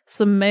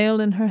 some mail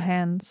in her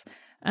hands,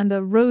 and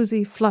a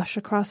rosy flush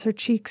across her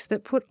cheeks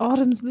that put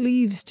autumn's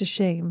leaves to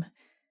shame.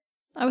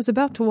 I was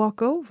about to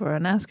walk over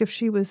and ask if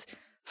she was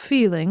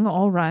feeling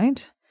all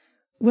right,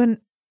 when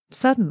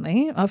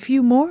suddenly a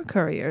few more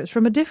couriers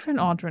from a different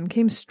Audren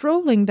came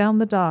strolling down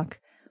the dock,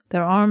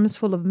 their arms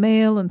full of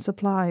mail and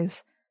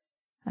supplies,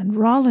 and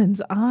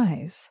Rollin's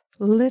eyes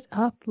lit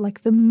up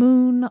like the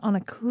moon on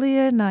a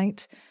clear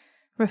night,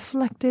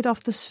 reflected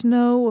off the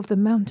snow of the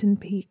mountain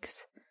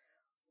peaks.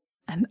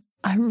 And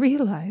I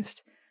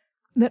realized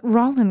that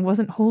Rollin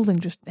wasn't holding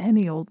just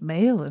any old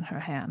mail in her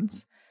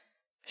hands.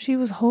 She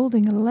was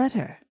holding a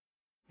letter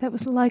that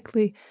was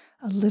likely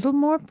a little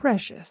more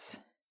precious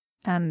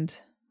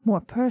and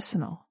more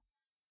personal.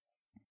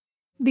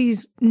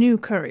 These new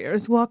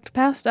couriers walked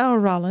past our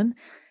Rollin,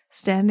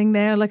 standing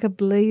there like a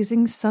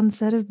blazing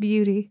sunset of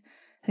beauty,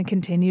 and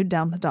continued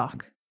down the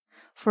dock.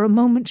 For a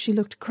moment she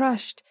looked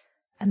crushed,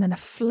 and then a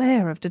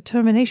flare of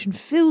determination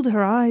filled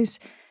her eyes,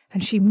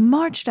 and she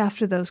marched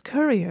after those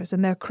couriers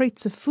and their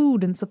crates of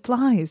food and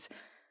supplies.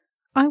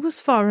 I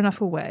was far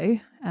enough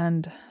away,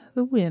 and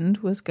the wind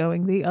was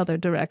going the other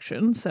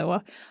direction,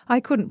 so I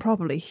couldn't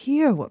probably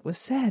hear what was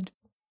said.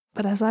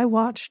 But as I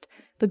watched,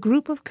 the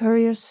group of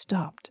couriers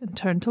stopped and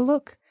turned to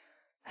look,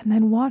 and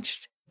then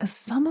watched as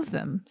some of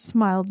them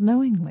smiled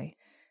knowingly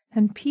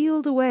and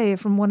peeled away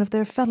from one of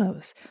their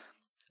fellows,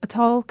 a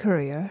tall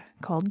courier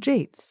called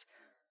Jates.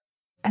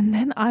 And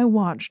then I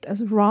watched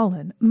as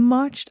Rollin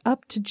marched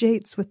up to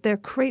Jates with their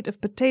crate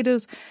of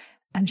potatoes,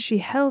 and she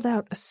held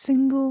out a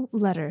single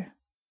letter.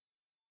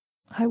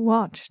 I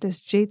watched as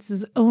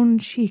Jates's own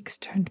cheeks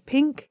turned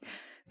pink,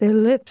 their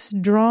lips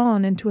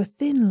drawn into a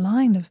thin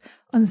line of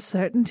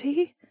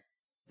uncertainty,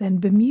 then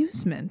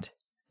bemusement,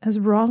 as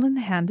Rollin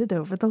handed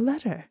over the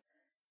letter.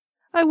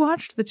 I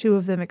watched the two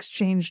of them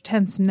exchange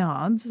tense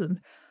nods,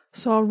 and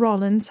saw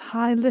Rollin's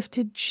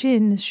high-lifted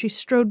chin as she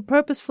strode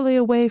purposefully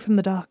away from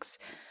the docks,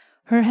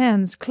 her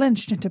hands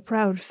clenched into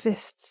proud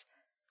fists.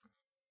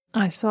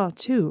 I saw,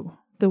 too,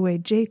 the way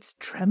Jates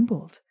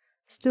trembled,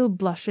 still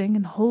blushing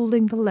and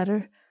holding the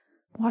letter,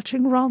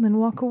 watching Rollin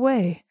walk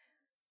away.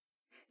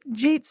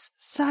 Jates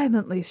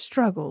silently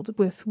struggled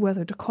with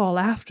whether to call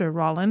after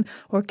Rollin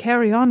or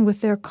carry on with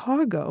their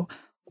cargo,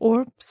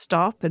 or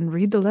stop and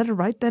read the letter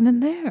right then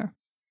and there.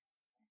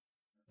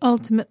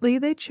 Ultimately,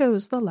 they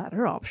chose the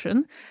latter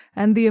option,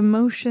 and the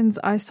emotions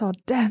I saw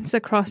dance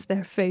across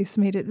their face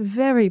made it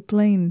very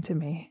plain to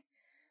me.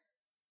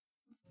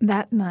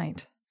 That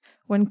night,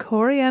 when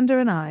Coriander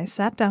and I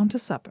sat down to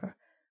supper,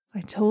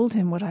 I told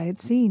him what I had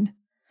seen,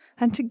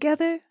 and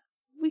together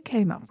we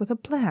came up with a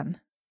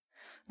plan.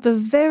 The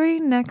very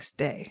next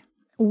day,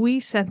 we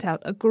sent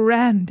out a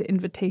grand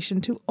invitation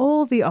to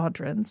all the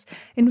Audrens,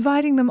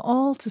 inviting them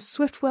all to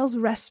Swiftwell's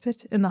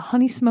Respite in the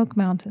Honeysmoke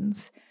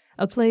Mountains,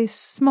 a place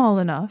small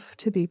enough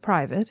to be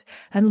private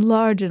and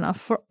large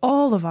enough for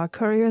all of our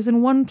couriers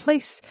in one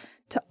place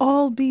to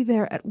all be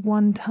there at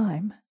one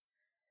time.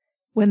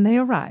 When they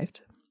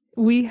arrived,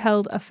 we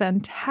held a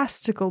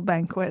fantastical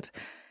banquet,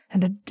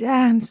 and a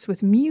dance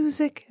with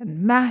music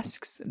and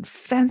masks and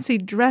fancy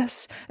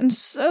dress and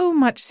so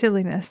much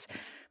silliness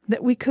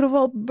that we could have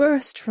all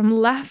burst from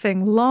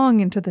laughing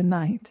long into the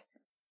night.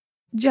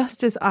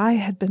 Just as I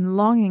had been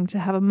longing to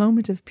have a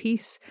moment of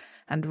peace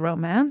and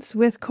romance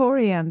with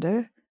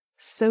Coriander,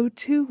 so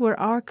too were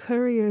our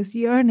couriers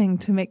yearning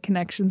to make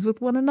connections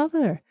with one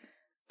another,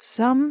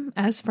 some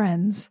as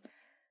friends,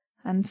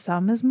 and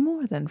some as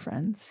more than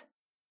friends.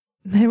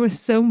 There was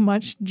so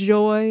much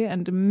joy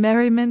and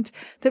merriment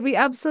that we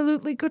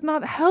absolutely could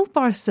not help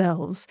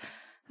ourselves,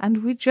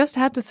 and we just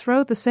had to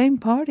throw the same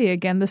party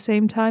again the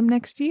same time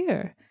next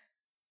year.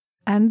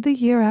 And the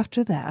year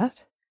after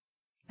that.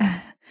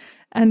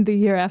 And the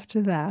year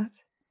after that.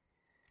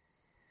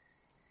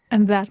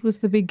 And that was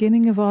the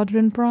beginning of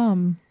Audren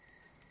Prom.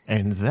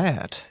 And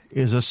that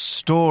is a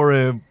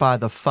story by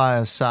the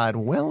fireside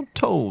well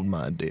told,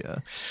 my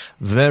dear.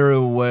 Very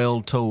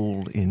well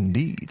told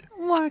indeed.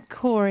 Why,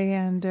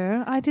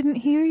 Coriander, I didn't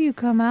hear you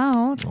come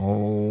out.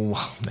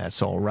 Oh,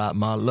 that's all right,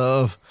 my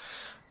love.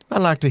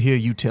 I'd like to hear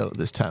you tell it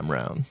this time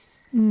round.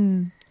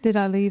 Did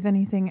I leave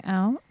anything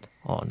out?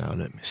 Oh, now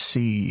let me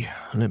see.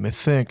 Let me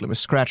think. Let me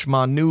scratch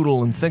my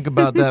noodle and think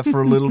about that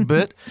for a little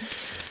bit.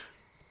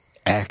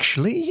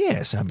 Actually,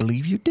 yes, I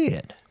believe you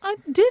did.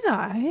 Did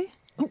I?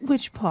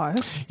 Which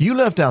part? You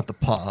left out the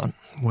part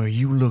where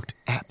you looked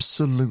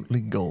absolutely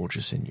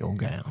gorgeous in your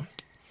gown.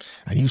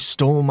 And you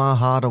stole my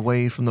heart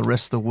away from the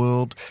rest of the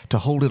world to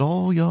hold it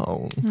all your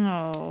own.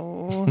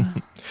 Oh.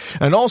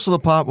 And also the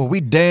part where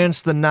we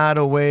danced the night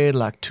away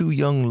like two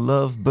young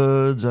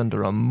lovebirds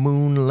under a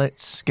moonlit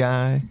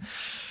sky.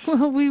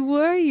 Well, we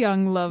were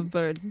young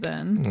lovebirds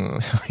then.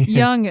 Yeah.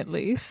 Young, at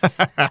least.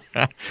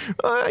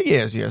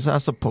 Yes, I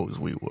suppose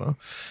we were.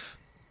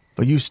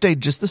 But you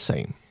stayed just the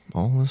same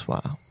all this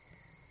while.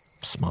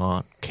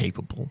 Smart,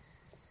 capable,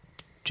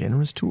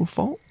 generous to a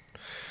fault,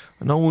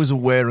 and always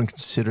aware and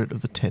considerate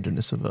of the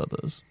tenderness of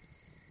others.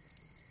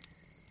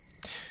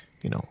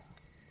 You know,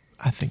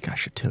 I think I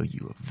should tell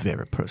you a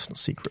very personal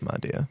secret, my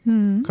dear.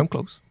 Come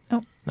close.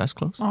 Oh. Nice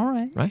close. All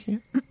right. Right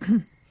here.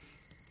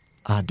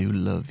 I do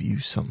love you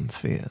something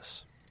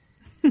fierce.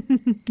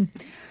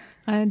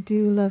 I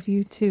do love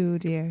you too,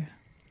 dear.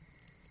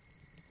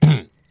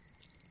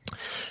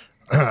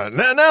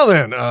 Now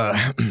then,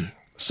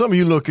 some of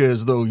you look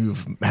as though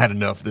you've had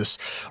enough of this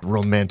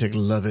romantic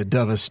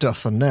lovey-dovey stuff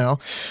for now,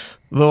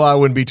 though I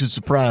wouldn't be too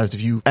surprised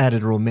if you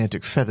added a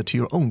romantic feather to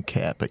your own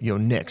cap at your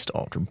next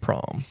Audren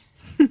Prom.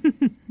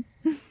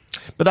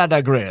 But I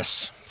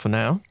digress for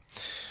now.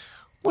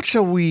 What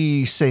shall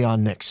we say our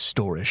next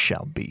story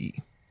shall be?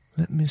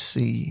 Let me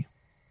see.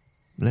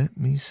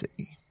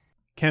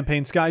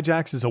 Campaign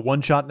Skyjacks is a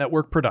one-shot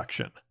network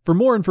production. For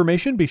more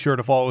information, be sure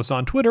to follow us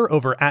on Twitter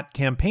over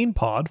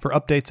 @CampaignPod for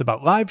updates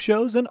about live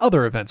shows and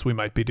other events we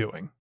might be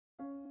doing.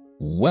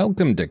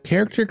 Welcome to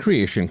Character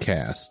Creation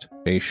Cast,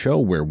 a show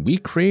where we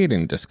create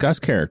and discuss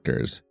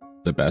characters,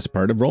 the best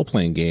part of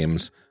role-playing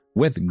games,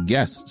 with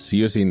guests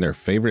using their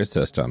favorite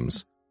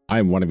systems.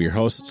 I'm one of your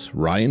hosts,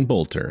 Ryan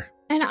Bolter.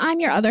 And I'm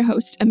your other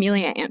host,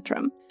 Amelia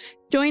Antrim.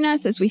 Join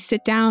us as we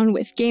sit down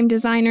with game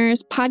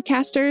designers,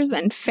 podcasters,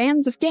 and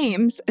fans of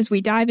games as we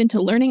dive into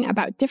learning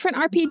about different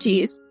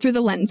RPGs through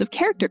the lens of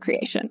character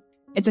creation.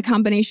 It's a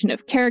combination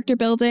of character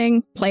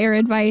building, player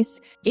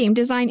advice, game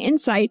design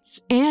insights,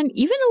 and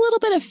even a little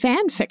bit of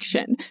fan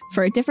fiction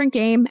for a different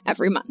game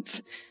every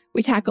month.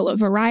 We tackle a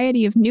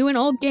variety of new and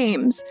old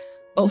games,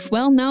 both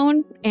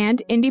well-known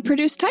and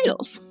indie-produced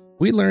titles.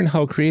 We learn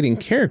how creating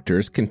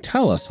characters can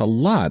tell us a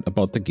lot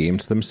about the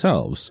games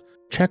themselves.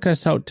 Check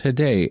us out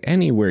today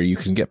anywhere you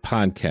can get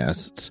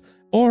podcasts,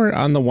 or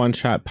on the One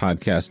Shot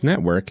Podcast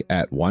Network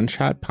at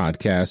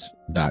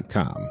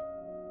oneshotpodcast.com.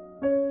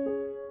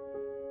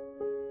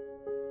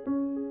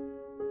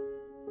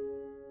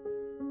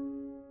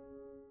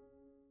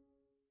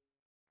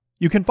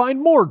 You can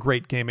find more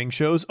great gaming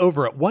shows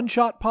over at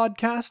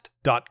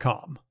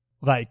oneshotpodcast.com,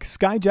 like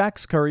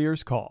Skyjack's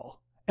Courier's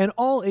Call, an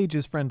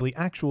all-ages-friendly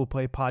actual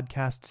play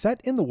podcast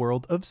set in the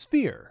world of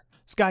Sphere.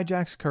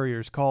 Skyjack's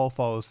Courier's Call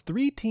follows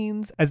 3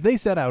 teens as they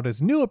set out as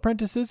new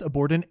apprentices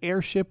aboard an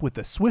airship with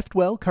the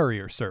Swiftwell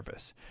Courier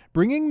Service,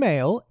 bringing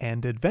mail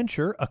and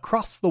adventure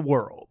across the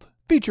world.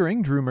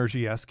 Featuring Drew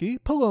Merzieski,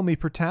 Palomi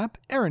Pratap,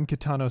 Aaron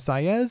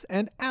Kitano-Saez,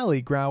 and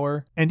Ali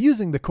Grauer, and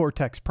using the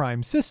Cortex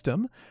Prime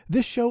system,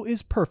 this show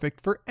is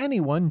perfect for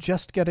anyone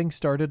just getting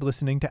started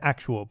listening to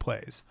actual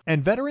plays,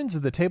 and veterans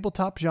of the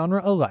tabletop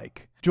genre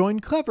alike. Join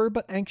clever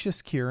but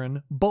anxious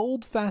Kieran,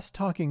 bold,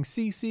 fast-talking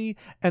Cece,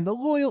 and the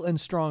loyal and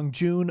strong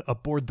June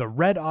aboard the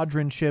Red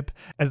Audren ship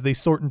as they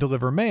sort and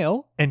deliver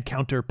mail,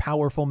 encounter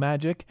powerful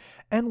magic,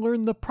 and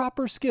learn the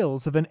proper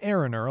skills of an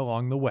Eriner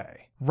along the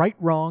way. Right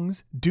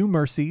wrongs, do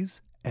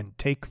mercies, and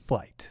take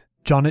flight.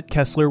 Jonnet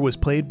Kessler was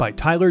played by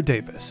Tyler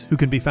Davis, who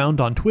can be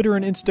found on Twitter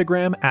and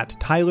Instagram at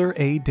Tyler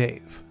A.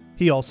 Dave.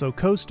 He also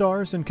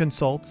co-stars and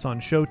consults on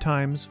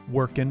Showtime's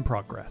Work in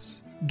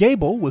Progress.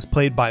 Gable was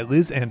played by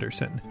Liz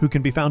Anderson, who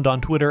can be found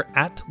on Twitter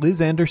at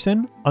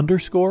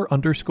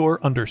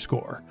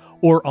LizAnderson____,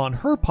 or on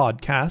her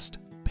podcast,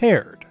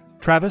 Paired.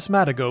 Travis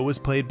Madigo was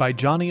played by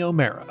Johnny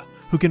O'Mara,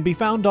 who can be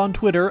found on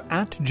Twitter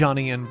at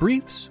Johnny and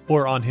Briefs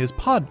or on his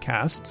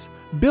podcasts,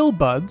 Bill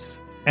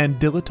Buds and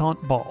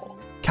Dilettante Ball.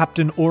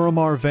 Captain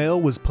Oromar Vale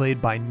was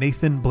played by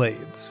Nathan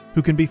Blades,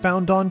 who can be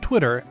found on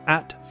Twitter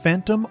at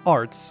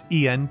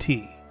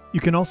PhantomArtsENT. You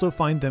can also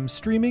find them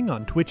streaming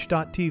on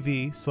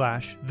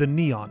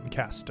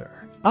twitch.tv/TheNeonCaster.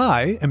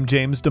 I am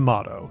James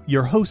D'Amato,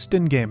 your host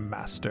and game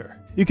master.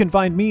 You can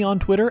find me on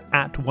Twitter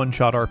at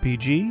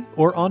OneShotRPG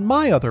or on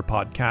my other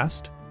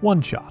podcast,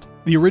 One Shot.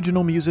 The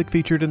original music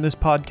featured in this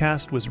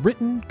podcast was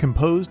written,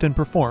 composed, and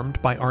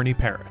performed by Arnie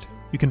Parrott.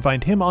 You can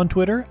find him on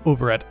Twitter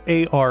over at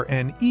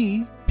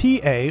ARNEPARROTT.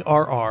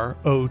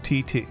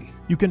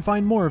 You can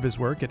find more of his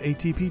work at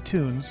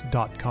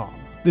atptunes.com.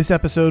 This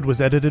episode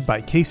was edited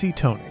by Casey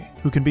Toney,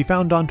 who can be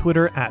found on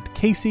Twitter at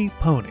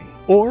CaseyPony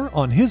or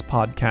on his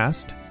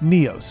podcast,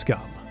 NeoScum.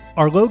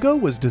 Our logo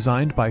was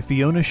designed by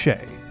Fiona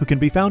Shea, who can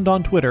be found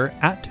on Twitter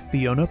at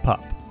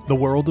FionaPup. The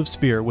World of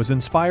Sphere was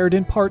inspired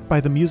in part by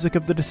the music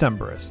of the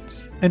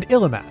Decemberists, and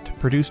Illimat,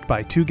 produced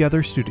by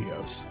Together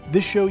Studios.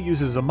 This show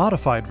uses a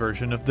modified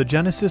version of the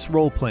Genesis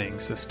role-playing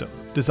system,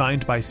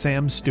 designed by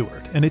Sam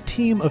Stewart and a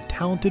team of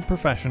talented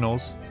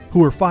professionals who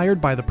were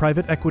fired by the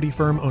private equity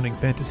firm owning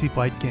Fantasy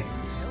Flight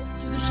Games.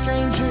 To the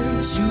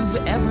strangers who've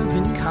ever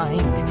been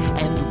kind,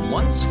 and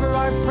once for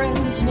our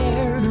friends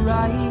ne'er to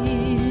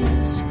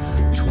rise.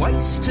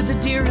 Twice to the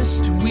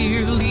dearest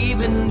we're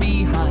leaving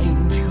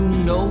behind, who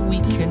know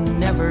we can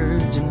never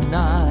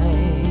deny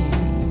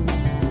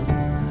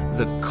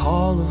the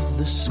call of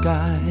the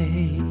sky.